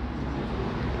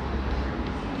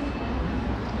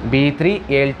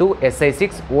 B3Al2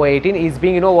 Si6O18 is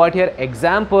being what here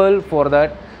example for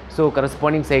that. So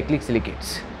corresponding cyclic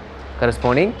silicates,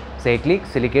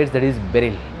 that is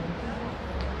beryl.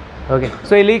 Okay,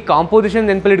 so ಇಲ್ಲಿ composition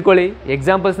ನೆನಪಲ್ಲಿ ಇಟ್ಕೊಳ್ಳಿ,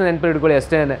 ಎಕ್ಸಾಂಪಲ್ಸ್ನ ನೆನಪಲ್ಲಿ ಇಟ್ಕೊಳ್ಳಿ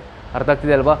ಅಷ್ಟೇ, ಅರ್ಥ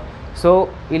ಆಗ್ತಿದೆ ಅಲ್ವಾ? So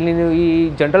ಇಲ್ಲಿ ನೀವು ಈ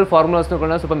ಜನರಲ್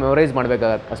ಫಾರ್ಮುಲಾಸ್ಗಳನ್ನ ಸ್ವಲ್ಪ ಮೆಮೊರೈಸ್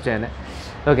ಮಾಡಬೇಕಾಗತ್ತೆ ಅಷ್ಟೇ.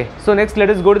 Okay, so next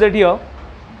let us go to that here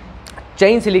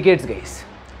chain silicates guys.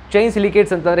 Chain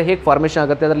silicates ಅಂತಂದರೆ ಹೇಗೆ ಫಾರ್ಮೇಷನ್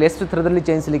ಆಗುತ್ತೆ, ಅದರಲ್ಲಿ ಎಷ್ಟು ಥರದಲ್ಲಿ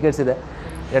ಚೈನ್ ಸಿಲಿಕೇಟ್ಸ್ ಇದೆ,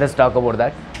 let us talk about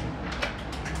that.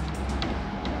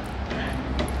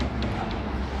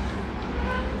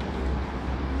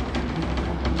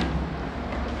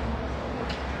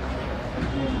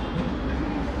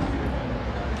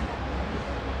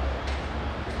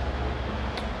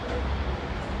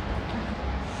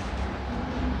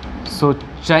 So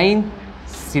chain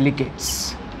silicates.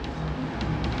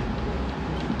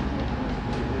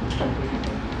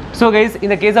 So guys, in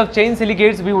the case of chain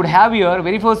silicates, we would have here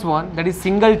very first one, that is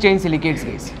single chain silicates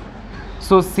guys.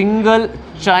 So single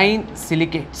chain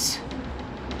silicates.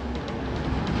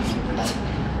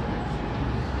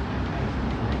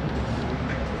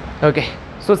 Okay,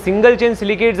 so single chain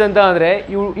silicates anta andre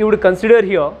you would consider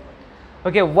here,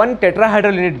 okay, one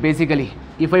tetrahedral unit basically.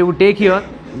 If I would take here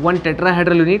one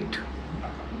tetrahedral unit,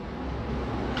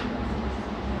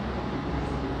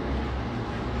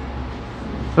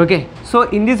 Okay, so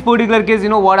in this particular case, you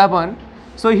know what happened?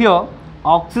 So here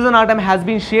oxygen atom has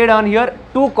been shared on here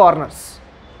two corners.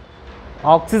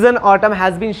 Oxygen atom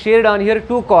has been shared on here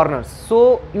two corners.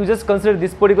 So you just consider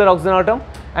this particular oxygen atom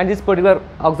and this particular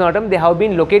oxygen atom, they have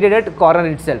been located at corner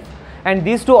itself, and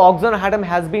these two oxygen atom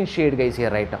has been shared guys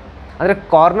here right now. ಅಂದರೆ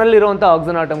ಕಾರ್ನಲ್ಲಿರುವಂಥ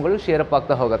oxygen ಆಟಮ್ಗಳು share up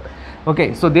ಆಗ್ತಾ ಹೋಗುತ್ತೆ. Okay,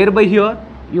 so there by here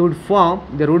you would form,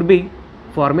 there would be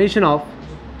formation of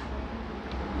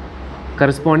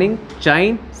corresponding chain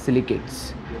silicates.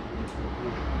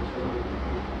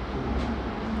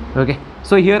 Okay,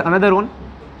 so here another one.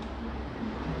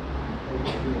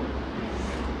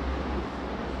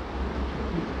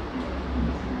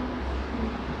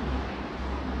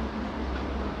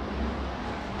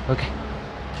 Okay,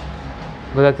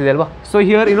 ಗೊತ್ತಾಗ್ತಿದೆ ಅಲ್ವಾ? So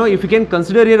here, you know, if you can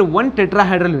consider here one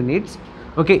tetrahedral units,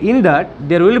 okay, in that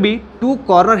there will be two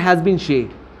corner has been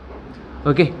shared.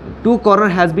 Okay, two corner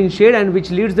has been shared, and which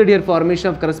leads to here formation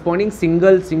of corresponding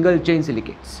single chain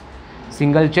silicates.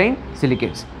 Single chain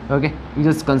silicates. Okay, you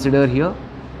just consider here.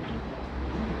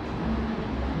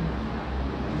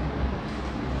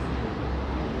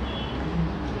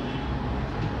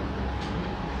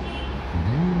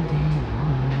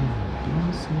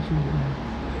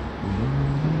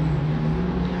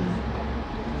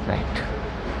 Right.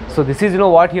 So this is, you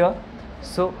know what here.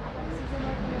 So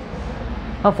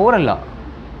 4 ಅಲ್ಲ,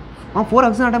 4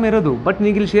 oxygen atom ಇರೋದು, but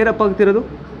ನಿಮಗೆ ಇಲ್ಲಿ share up ಆಗ್ತಿರೋದು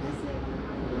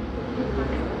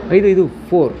 5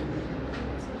 4.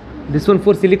 This one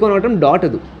 4 silicon atom dot,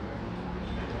 ಅದು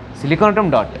silicon atom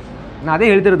dot. ನಾನು ಅದೇ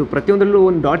ಹೇಳ್ತಿರೋದು, ಪ್ರತಿಯೊಂದರಲ್ಲೂ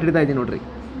ಒಂದು ಡಾಟ್ ಇಡ್ತಾ ಇದ್ದೀನಿ ನೋಡ್ರಿ.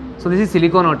 So this is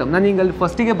silicon atom. ನಾನು ಹಿಂಗೆ ಅಲ್ಲಿ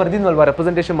ಫಸ್ಟಿಗೆ ಬರ್ದಿದ್ವಲ್ವಾ,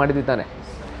 ರೆಪ್ರೆಸೆಂಟೇಷನ್ ಮಾಡಿದ್ದಾನೆ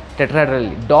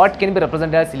ಟೆಟ್ರಾಹೆಡ್ರಲ್ಲಿ. Dot can be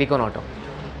represent as silicon atom.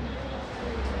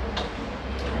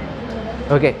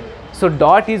 Okay, so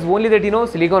dot is only that, you know,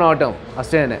 silicon atom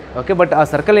ಅಷ್ಟೇ. ಓಕೆ, ಬಟ್ ಆ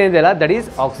ಸರ್ಕಲ್ ಏನಿದೆಯಲ್ಲ ದಟ್ ಈಸ್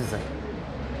ಆಕ್ಸಿಜನ್.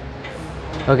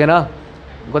 ಓಕೆನಾ,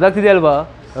 ಗೊತ್ತಾಗ್ತಿದೆ ಅಲ್ವಾ?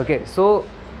 ಓಕೆ, ಸೊ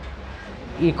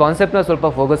ಈ ಕಾನ್ಸೆಪ್ಟನ್ನ ಸ್ವಲ್ಪ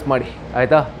ಫೋಕಸ್ ಮಾಡಿ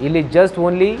ಆಯಿತಾ. ಇಲ್ಲಿ just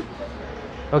only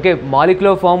okay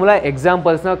molecular formula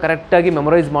ಎಕ್ಸಾಂಪಲ್ಸ್ನ ಕರೆಕ್ಟಾಗಿ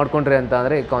ಮೆಮೊರೈಸ್ ಮಾಡ್ಕೊಂಡ್ರೆ ಅಂತ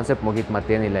ಅಂದರೆ ಈ ಕಾನ್ಸೆಪ್ಟ್ ಮುಗೀತು,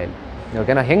 ಮತ್ತೇನಿಲ್ಲ ಇಲ್ಲಿ.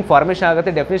 ಓಕೆನಾ, ಹೆಂಗೆ ಫಾರ್ಮೇಷನ್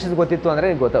ಆಗುತ್ತೆ ಡೆಫಿನೇಷನ್ಸ್ ಗೊತ್ತಿತ್ತು ಅಂದರೆ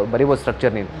ಬರೀಬೋದು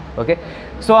ಸ್ಟ್ರಕ್ಚರ್ ನೀನು. Okay,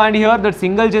 so and here that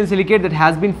single chain silicate that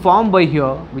has been form by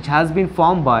here, which has been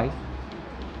form by,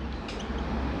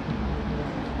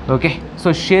 okay, so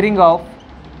sharing of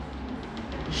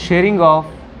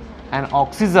an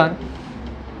oxygen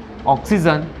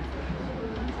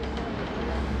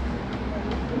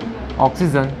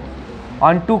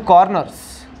on two corners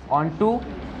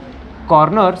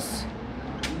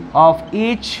of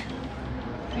each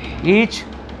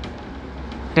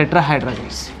tetrahedron.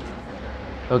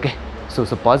 Okay, so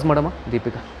pause madama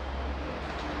Deepika.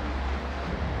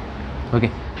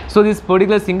 Okay, so this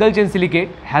particular single chain silicate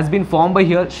has been formed by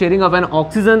here sharing of an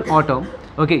oxygen atom.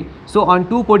 Okay, so on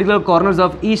two particular corners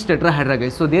of each tetrahedra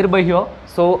guys, so thereby here,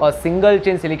 so a single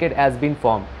chain silicate has been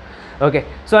formed. Okay,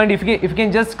 so and if you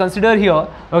can just consider here,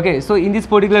 okay, so in this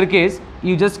particular case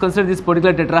you just consider this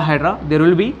particular tetrahedra, there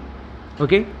will be,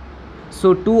 okay, so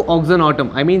two oxygen atom,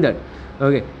 I mean that.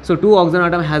 Okay, so two oxygen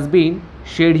atom has been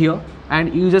shared here, and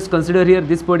you just consider here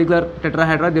this particular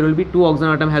tetrahedra, there will be two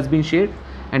oxygen atom has been shared,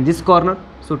 and this corner,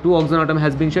 so two oxygen atom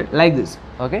has been shared like this.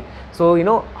 Okay, so you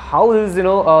know how this, you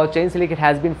know, chain silicate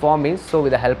has been formed means, so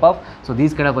with the help of, so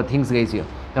these kind of things guys here.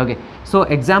 Okay, so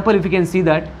example, if you can see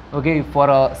that, okay, for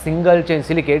a single chain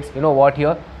silicates, you know what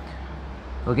here.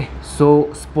 Okay, so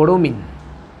spodumene,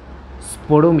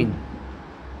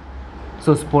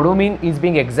 so spodumene is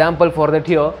being example for that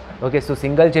here. Okay, so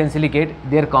single chain silicate,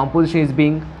 their composition is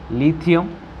being lithium,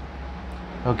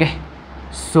 okay,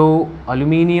 so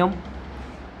aluminium,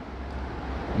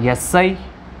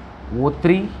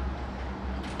 SiO3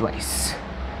 twice,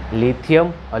 lithium,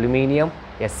 aluminium,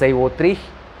 SiO3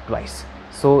 twice.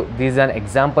 So this is an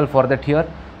example for that here,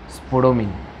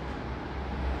 spodumene.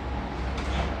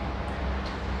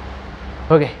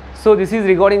 Okay, so this is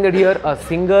regarding that here a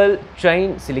single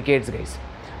chain silicates guys.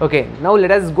 Okay, now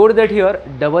let us go to that here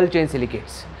double chain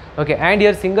silicates. Okay, and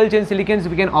here single chain silicates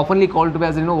we can oftenly call to be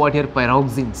as, you know what here,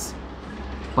 pyroxenes.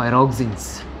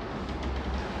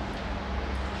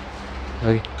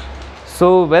 Okay, so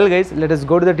well guys, let us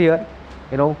go to that here,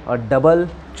 you know, a double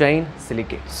chain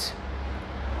silicates.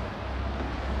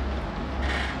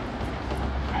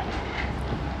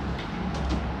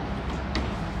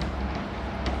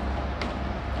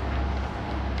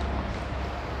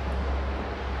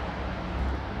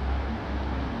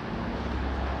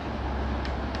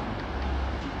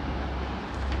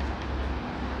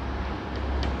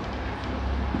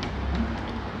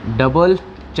 Double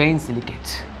chain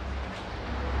silicates.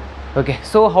 Okay,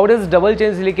 so how does double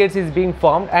chain silicates is being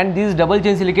formed, and these double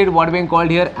chain silicate what being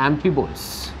called here amphiboles.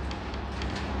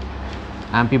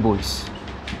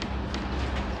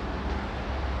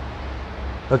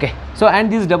 Okay, so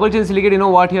and these double chain silicate, you know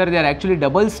what, here they are actually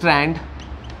double strand,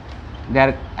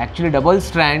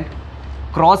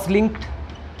 cross-linked,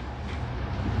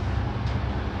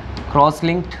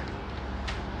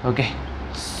 okay,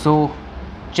 so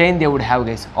chain they would have,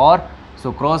 guys, or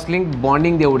so cross-linked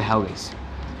bonding they would have, guys.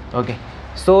 Okay,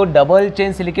 so double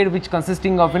chain silicate which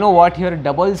consisting of, you know what, here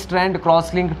double strand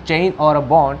cross-linked chain or a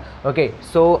bond. Okay,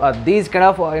 so these kind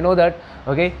of you know that.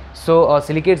 Okay, so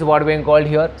silicates what we called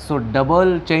here, so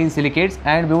double chain silicates,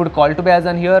 and we would call to be as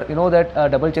on here, you know that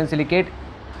double chain silicate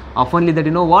oftenly that,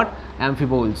 you know what,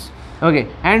 amphiboles. Okay,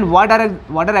 and what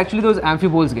are actually those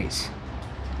amphiboles, guys?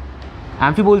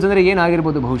 Amphiboles andre ಏನು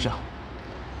ಆಗಿರಬಹುದು ಬಹುಶಃ,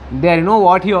 they are, you know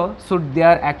what, here, so they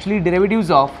are actually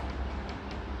derivatives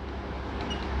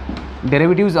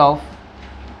of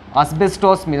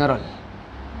asbestos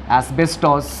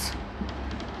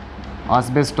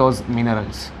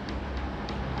minerals.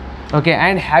 Okay,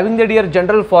 and having that here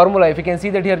general formula, if you can see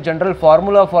that here general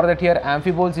formula for that here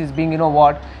amphiboles is being, you know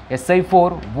what,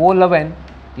 Si4O11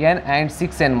 N and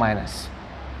 6N minus.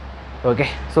 Okay,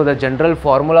 so the general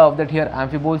formula of that here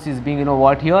amphiboles is being, you know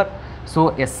what, here, so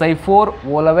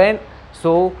Si4O11,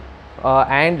 so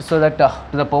and so that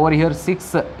to the power here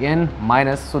 6N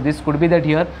minus. So this could be that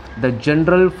here the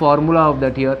general formula of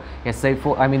that here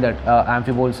Si4, I mean that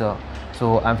amphiboles, so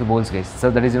amphiboles, guys. So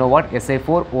that is, you know what,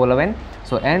 Si4O11,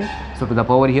 so n, so to the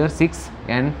power here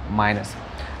 6N minus.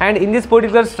 And in this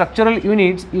particular structural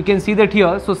units, you can see that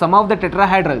here, so some of the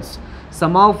tetrahedrals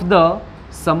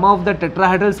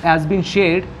has been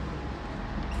shared,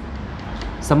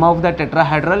 some of the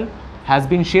tetrahedral has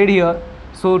been shared here,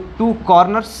 so two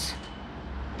corners,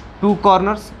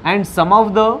 and some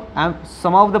of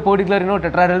the particular, you know,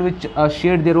 tetrahedral which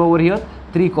shared there over here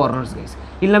 3 corners, guys.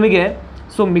 ಇಲ್ಲಿ ನಮಗೆ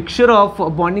so mixture of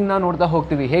bonding ನಾವು ನೋಡ್ತಾ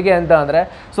ಹೋಗ್ತೀವಿ. ಹೇಗೆ ಅಂತ ಅಂದರೆ,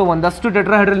 so ಒಂದಷ್ಟು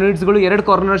tetrahedral ಯೂನಿಟ್ಸ್ಗಳು 2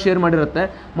 corner share ಮಾಡಿರುತ್ತೆ,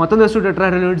 ಮತ್ತೊಂದಷ್ಟು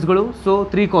tetrahedral ಯೂನಿಟ್ಸ್ಗಳು so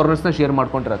 3 ಕಾರ್ನರ್ಸ್ನ share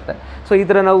ಮಾಡ್ಕೊಂಡಿರುತ್ತೆ. So ಈ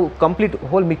ಥರ ನಾವು complete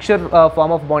hole mixture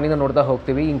form of ಬಾಂಡಿಂಗ್ನ ನೋಡ್ತಾ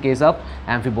ಹೋಗ್ತೀವಿ in case of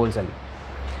ಆಂಫಿಬೋಲ್ಸಲ್ಲಿ.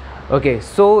 Okay,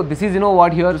 so this is, you know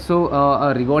what, here, so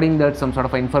regarding that some sort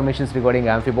of informations regarding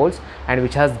amphiboles, and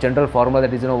which has general formula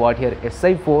that is, you know what, here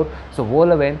Si4, so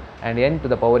O11 and n to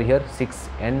the power here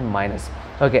 6N minus.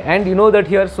 Okay, and you know that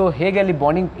here, so hege alli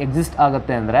bonding exist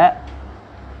agutte andre,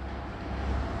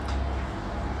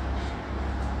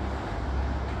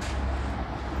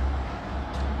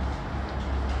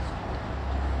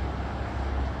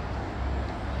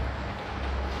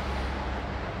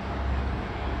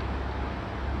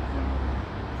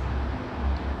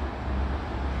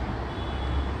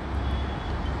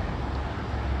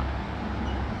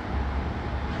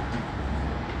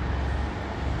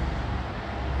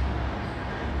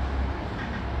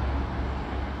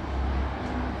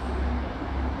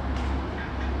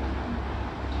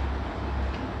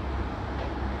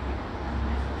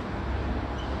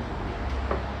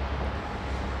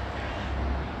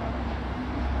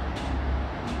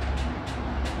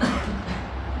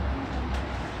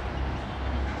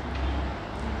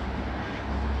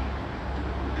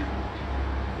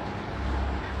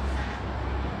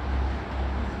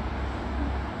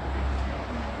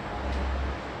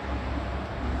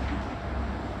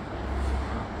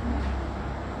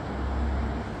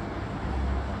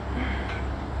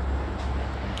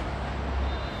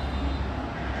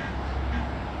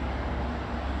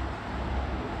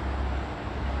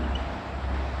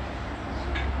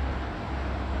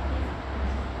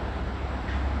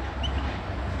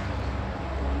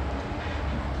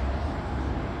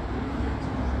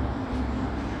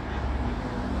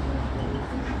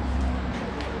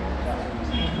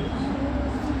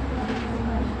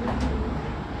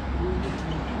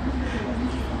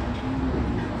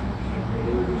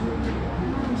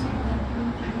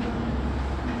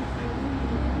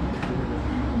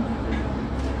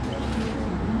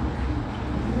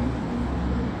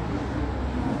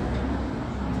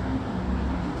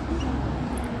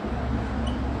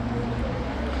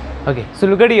 okay, so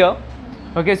look at here.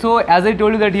 Okay, so as I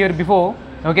told you that here before,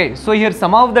 okay, so here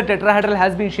some of the tetrahedral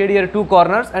has been shared here 2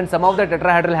 corners, and some of the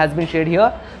tetrahedral has been shared here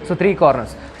so 3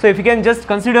 corners. So if you can just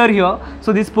consider here,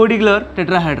 so this particular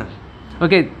tetrahedral,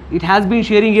 okay, it has been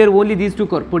sharing here only these 2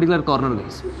 particular corner,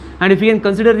 guys. And if you can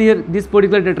consider here this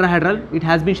particular tetrahedral, it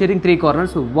has been sharing 3 corners,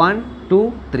 so 1 2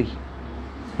 3.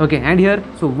 Okay, and here,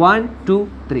 so 1 2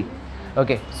 3.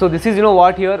 Okay, so this is, you know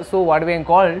what, here, so what we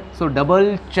call, so double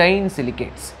chain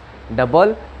silicates.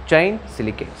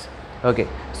 Okay,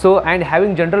 so and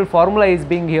having general formula is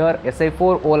being here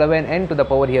Si4O11N to the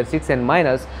power here 6N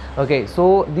minus. Okay,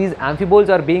 so these amphiboles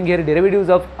are being here derivatives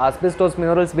of asbestos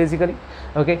minerals basically.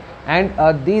 Okay, and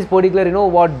these particular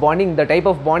what bonding, the type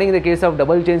of bonding in the case of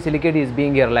double chain silicate is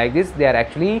being here like this. They are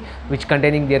actually which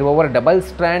containing their over double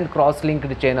strand cross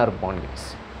linked chain or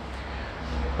bondings.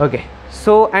 Okay,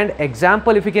 so and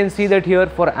example, if you can see that here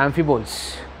for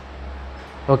amphiboles.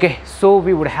 Okay, so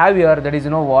we would have here, that is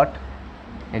what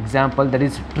example, that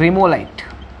is tremolite.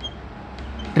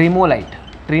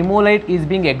 Tremolite is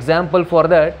being example for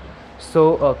that.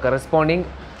 So corresponding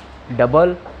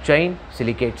double chain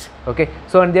silicates. Okay,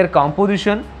 so and their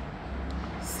composition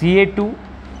Ca2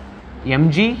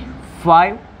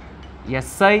 Mg5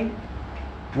 Si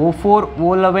O4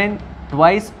 O11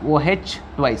 twice OH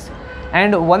twice.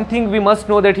 And one thing we must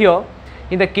know that here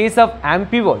in the case of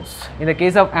amphiboles,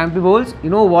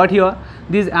 what here,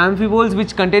 these amphiboles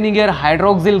which containing here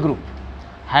hydroxyl group,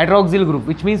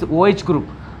 which means OH group.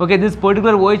 Okay, this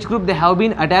particular OH group, they have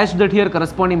been attached that here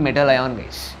corresponding metal ion,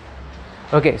 guys.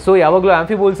 Okay, so yavaglu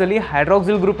amphiboles alli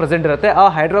hydroxyl group present irutte, aa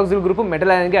hydroxyl group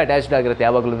metal ion ge attached agirutte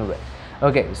yavaglu.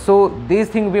 Okay, so this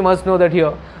thing we must know that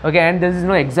here. Okay, and there is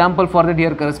no example for that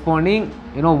here corresponding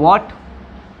what.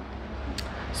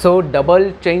 So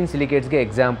double chain silicates ge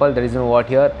example, that is what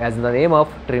here as the name of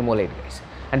tremolite, guys.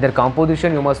 And their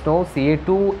composition you must know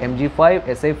Ca2 Mg5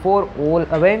 Si4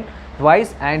 O11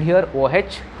 twice and here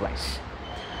OH twice.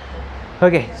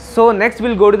 Okay, so next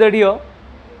we'll go to that here.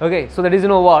 Okay, so that is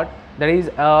what, that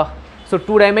is so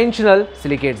two dimensional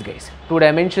silicates, guys. Two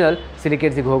dimensional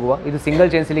silicates ಗೆ ಹೋಗುವ, ಇದು single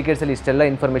chain silicates ಅಲ್ಲಿ ಇಷ್ಟೆಲ್ಲ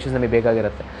information ನಮಗೆ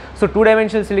ಬೇಕಾಗಿರುತ್ತೆ. So two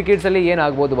dimensional silicates ಅಲ್ಲಿ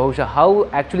ಏನಾಗಬಹುದು ಬಹುಶಃ, how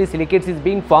actually silicates is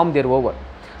being form there over.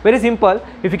 Very simple,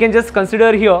 if you can just consider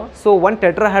here, so one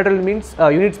tetrahedral means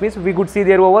units means we could see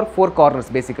there over four corners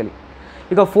basically.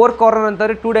 ಈಗ four corner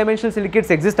ಅಂತಂದರೆ two dimensional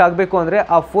silicates exist ಆಗಬೇಕು ಅಂದರೆ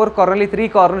ಆ four ಕಾರ್ನರ್ಲಿ three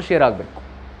corner share ಆಗಬೇಕು.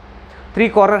 Three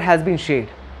corner has been shade.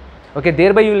 Okay,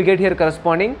 thereby you will get here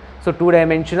corresponding so two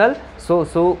dimensional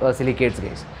silicates,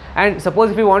 guys. And suppose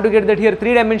if you want to get that here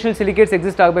three dimensional silicates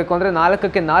exist ಆಗಬೇಕು ಅಂದರೆ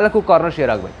ನಾಲ್ಕಕ್ಕೆ ನಾಲ್ಕು corner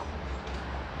share ಆಗಬೇಕು.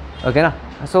 ಓಕೆನಾ,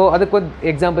 so ಅದಕ್ಕೊಂದು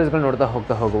ಎಕ್ಸಾಂಪಲ್ಸ್ಗಳು ನೋಡ್ತಾ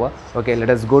ಹೋಗುವ. Okay,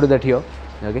 let us go to that here.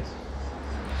 Okay,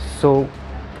 so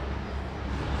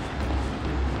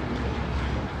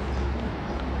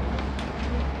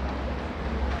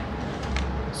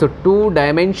two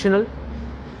dimensional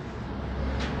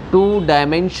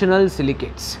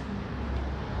silicates.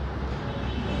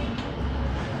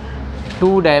 So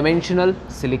two dimensional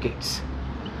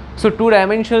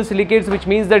silicates, which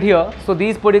means that here, so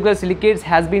these particular silicates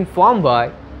has been formed by,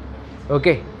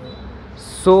 okay,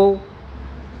 so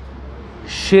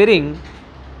sharing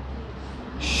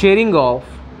of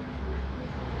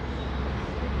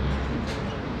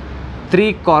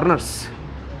three corners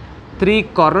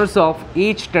of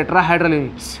each tetrahedral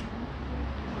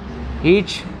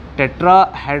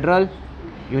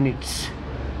units.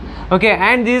 Okay,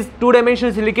 and these two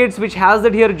dimensional silicates which has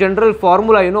that here general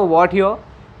formula, what here,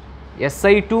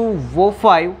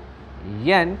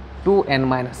 Si2O5N2N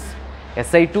minus,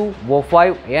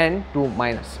 Si2O5N2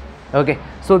 minus. Okay,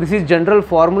 so this is general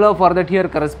formula for that here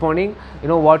corresponding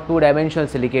what two dimensional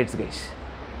silicates, guys.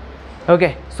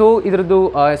 Okay, so idradu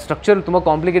structure ತುಂಬಾ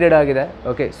complicated ಆಗಿದೆ.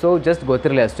 Okay, so just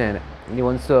ಗೊತ್ತಿರಲಿ ಅಷ್ಟೇ, ನೀವು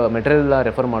once material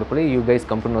refer ಮಾಡ್ಕೊಳ್ಳಿ, you guys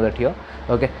come to know that here.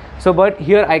 Okay, so but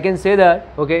here I can say that,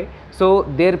 okay, so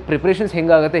their preparations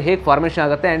ಹೆಂಗಾಗುತ್ತೆ, ಹೇಗೆ formation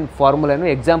ಆಗುತ್ತೆ and formula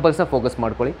examples focus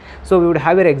ಮಾಡ್ಕೊಳ್ಳಿ. So we would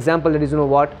have an example, that is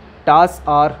what, TAS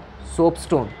or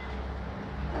soapstone.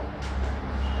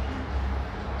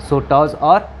 So TAS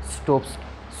or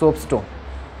soapstone.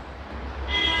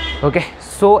 Okay,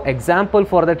 so example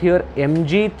for that here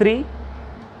Mg3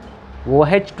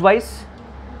 OH twice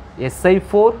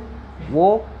Si4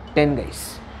 O10, guys.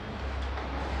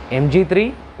 Mg3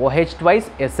 OH twice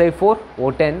Si4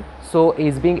 O10. So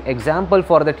is being example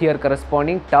for that here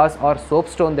corresponding TAS or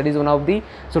soapstone, that is one of the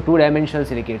two dimensional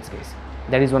silicates, guys.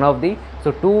 That is one of the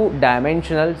two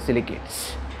dimensional silicates.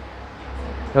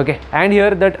 Okay, and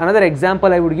here that another example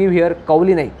I would give here,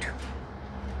 kaolinite.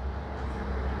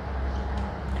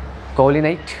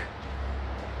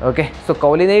 Okay, so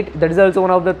kaolinite, that is also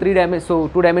one of the two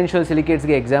dimensional silicates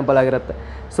ge example agirutte.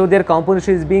 So their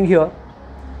composition is being here.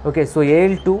 Okay, so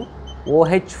Al2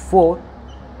 OH4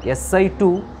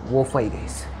 Si2O5,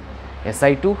 guys.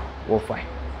 Si2O5.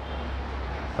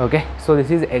 Okay, so this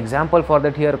is example for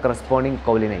that here corresponding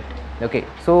kaolinite. Okay,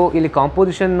 so ಇಲ್ಲಿ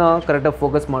composition ಕರೆಕ್ಟಾಗಿ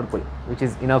focus ಮಾಡ್ಕೊಳ್ಳಿ, which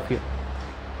is enough here.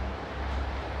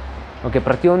 Okay,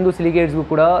 ಪ್ರತಿಯೊಂದು ಸಿಲಿಕೇಟ್ಸ್ಗೂ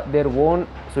ಕೂಡ their own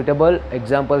suitable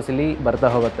examples ಇಲ್ಲಿ ಬರ್ತಾ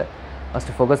ಹೋಗುತ್ತೆ,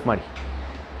 ಅಷ್ಟು focus ಮಾಡಿ.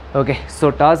 Okay,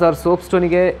 so TAS or soapstone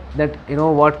that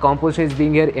what composition is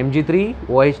being here, Mg3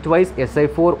 OH twice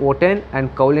Si4 O10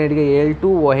 and kaolin Al2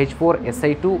 OH4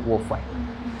 Si2 O5.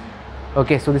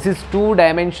 Okay, so this is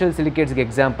two-dimensional silicates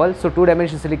example. So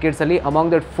two-dimensional silicates ali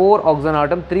among that 4 oxygen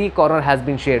atom 3 corner has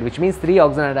been shared, which means 3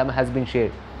 oxygen atom has been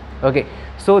shared. Okay,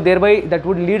 so thereby that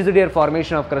would lead to their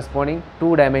formation of corresponding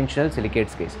two-dimensional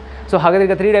silicates case. So ಹಾಗಾದ್ರೆ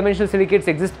ಈಗ 3-dimensional silicates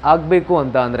exist ಆಗಬೇಕು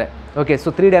ಅಂತ ಅಂದರೆ, okay, so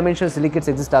 3-dimensional silicates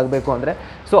exist ಆಗಬೇಕು ಅಂದರೆ,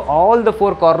 so all the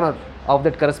 4 corner of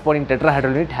that corresponding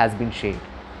tetrahedral unit has been shared.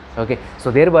 Okay, so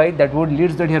thereby that would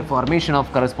leads to here formation of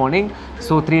corresponding,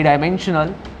 so 3-dimensional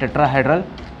tetrahedral,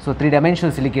 so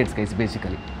 3-dimensional silicates case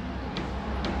basically.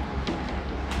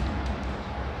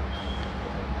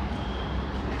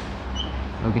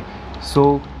 Okay, so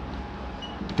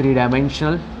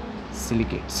 3-dimensional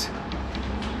silicates.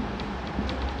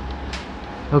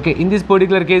 Okay, in this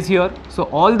particular case here, so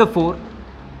all the four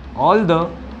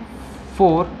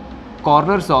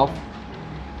corners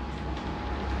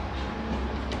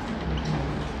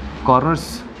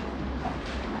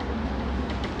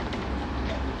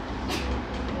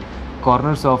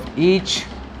of each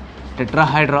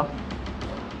tetrahedra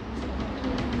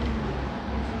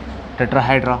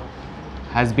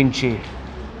has been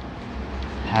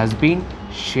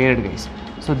shared guys.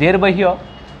 So thereby here,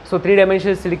 so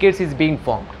 3-dimensional silicates is being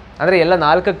formed. ಅಂದರೆ ಎಲ್ಲ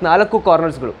 4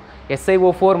 ಕಾರ್ನರ್ಸ್ಗಳು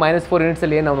SiO4 -4 units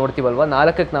ಅಲ್ಲಿ ಏನು ನಾವು ನೋಡ್ತೀವಲ್ವ,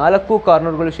 4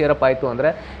 ಕಾರ್ನರ್ಗಳು share up ಆಯಿತು ಅಂದರೆ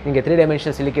ನಿಮಗೆ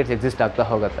 3-dimensional silicates exist ಆಗ್ತಾ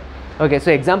ಹೋಗುತ್ತೆ. ಓಕೆ, ಸೊ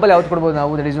ಎಕ್ಸಾಂಪಲ್ ಯಾವ್ದು ಕೊಡ್ಬೋದು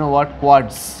ನಾವು, that is what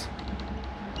quads,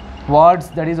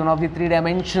 that is one of the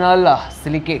 3-dimensional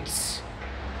silicates.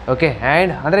 Okay,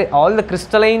 and ಅಂದರೆ all the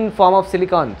crystalline form of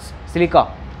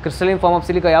crystalline form of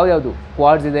silica ಯಾವ್ದು,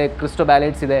 ಕ್ವಾಡ್ಸ್ ಇದೆ,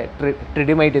 ಕ್ರಿಸ್ಟೋಬ್ಯಾಲೈಟ್ಸ್ ಇದೆ,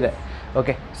 ಟ್ರಿಡಿಮೈಟ್ ಇದೆ.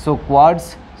 Okay, so quads,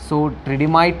 so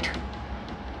tridymite,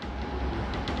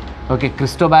 okay,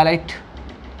 cristobalite,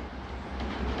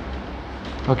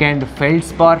 okay, and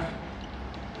feldspar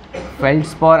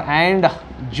and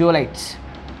zeolites.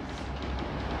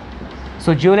 So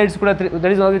zeolites kuda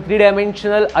that is one of the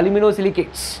 3-dimensional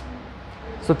aluminosilicates.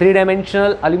 So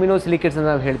 3-dimensional aluminosilicates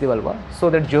anta navu heltivalva, so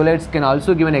that zeolites can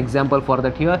also give an example for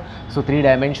that here. So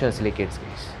 3-dimensional silicates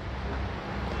guys.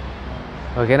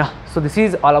 Okay na, so this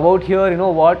is all about here,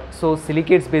 what, so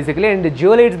silicates basically, and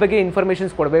zeolites ಬಗ್ಗೆ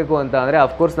informations ಕೊಡಬೇಕು ಅಂತ ಅಂದರೆ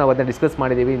of course ನಾವು ಅದನ್ನ discuss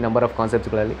ಮಾಡಿದ್ದೀವಿ number of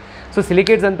ಕಾನ್ಸೆಪ್ಟ್ಸ್ಗಳಲ್ಲಿ. So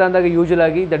silicates ಅಂತ ಅಂದಾಗ usual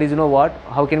ಆಗಿ that is what,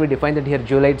 how can we define that here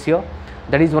zeolites here,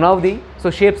 that is one of the, so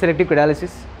shape selective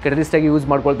catalyst ಆಗಿ ಯೂಸ್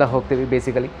ಮಾಡ್ಕೊಳ್ತಾ ಹೋಗ್ತೀವಿ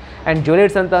ಬೇಸಿಕಲಿ. ಆ್ಯಂಡ್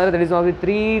zeolites ಅಂತ ಅಂದರೆ that is one of the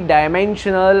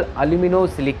 3-dimensional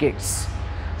aluminosilicates.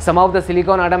 Some of the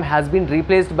silicon atom has been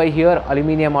replaced by here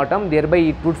aluminium atom, thereby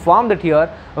it would form that here,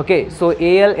 okay, so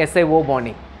Al-SiO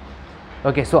bonding.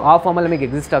 Okay, so ಆ ಫಾರ್ಮಲ್ಲಿ ನಮಗೆ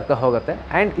exist ಆಗ್ತಾ ಹೋಗುತ್ತೆ.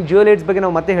 And ಈ ಜಿಯೋಲೈಟ್ಸ್ ಬಗ್ಗೆ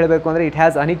ನಾವು ಮತ್ತೆ ಹೇಳಬೇಕು ಅಂದರೆ it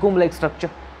has ಹನಿಕೂಮ್ like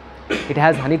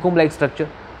structure.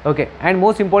 Okay, and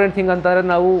most important thing ಅಂತಂದರೆ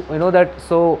ನಾವು that,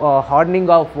 so hardening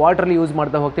of ವಾಟರ್ಲಿ use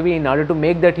ಮಾಡ್ತಾ ಹೋಗ್ತೀವಿ in order to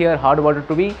make that here hard water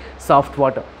to B soft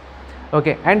water.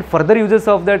 Okay, and further uses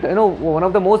of that, one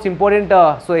of the most important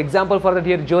so example for that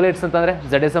here ಜಿಯೋಲೈಟ್ಸ್ ಅಂತಂದರೆ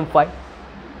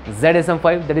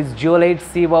ZSM5, that is zeolite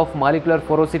sieve of molecular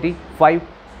ಪೊರೋಸಿಟಿ 5.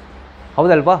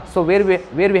 ಹೌದಲ್ವಾ? So where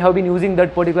we have been using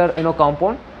that particular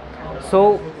compound, so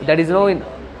that is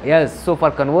S, so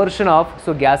for conversion of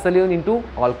gasoline into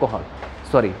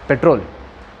petrol.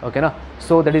 ಓಕೆನಾ,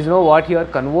 so that is what here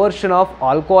conversion of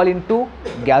alcohol into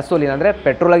gasoline ಅಂದರೆ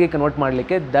petrol ಆಗಿ convert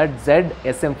ಮಾಡಲಿಕ್ಕೆ that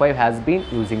ZSM5 has been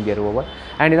using there over.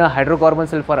 And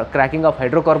ಹೈಡ್ರೋಕಾರ್ಬನ್ಸಲ್ಲಿ for cracking of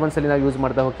ಹೈಡ್ರೋಕಾರ್ಬನ್ಸಲ್ಲಿ ನಾವು use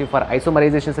ಮಾಡ್ತಾ ಹೋಗ್ತೀವಿ, for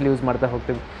ಐಸೋಮರೈಸೇಷನ್ಸಲ್ಲಿ use ಮಾಡ್ತಾ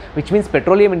ಹೋಗ್ತೀವಿ, which means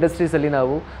petroleum ಇಂಡಸ್ಟ್ರೀಸಲ್ಲಿ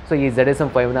ನಾವು ಸೊ ಈ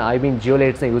ZSM5ನ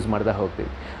ಜಿಯೋಲೈಟ್ಸ್ನ ಯೂಸ್ ಮಾಡ್ತಾ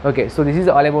ಹೋಗ್ತೀವಿ. Okay, so this is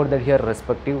all about that here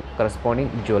respective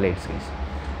corresponding ಜಿಯೋಲೈಟ್ಸ್ guys.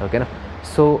 ಓಕೆನಾ,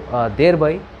 so there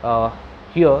by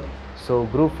here, so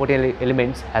group 14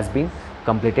 elements has been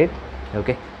completed.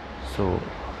 Okay, so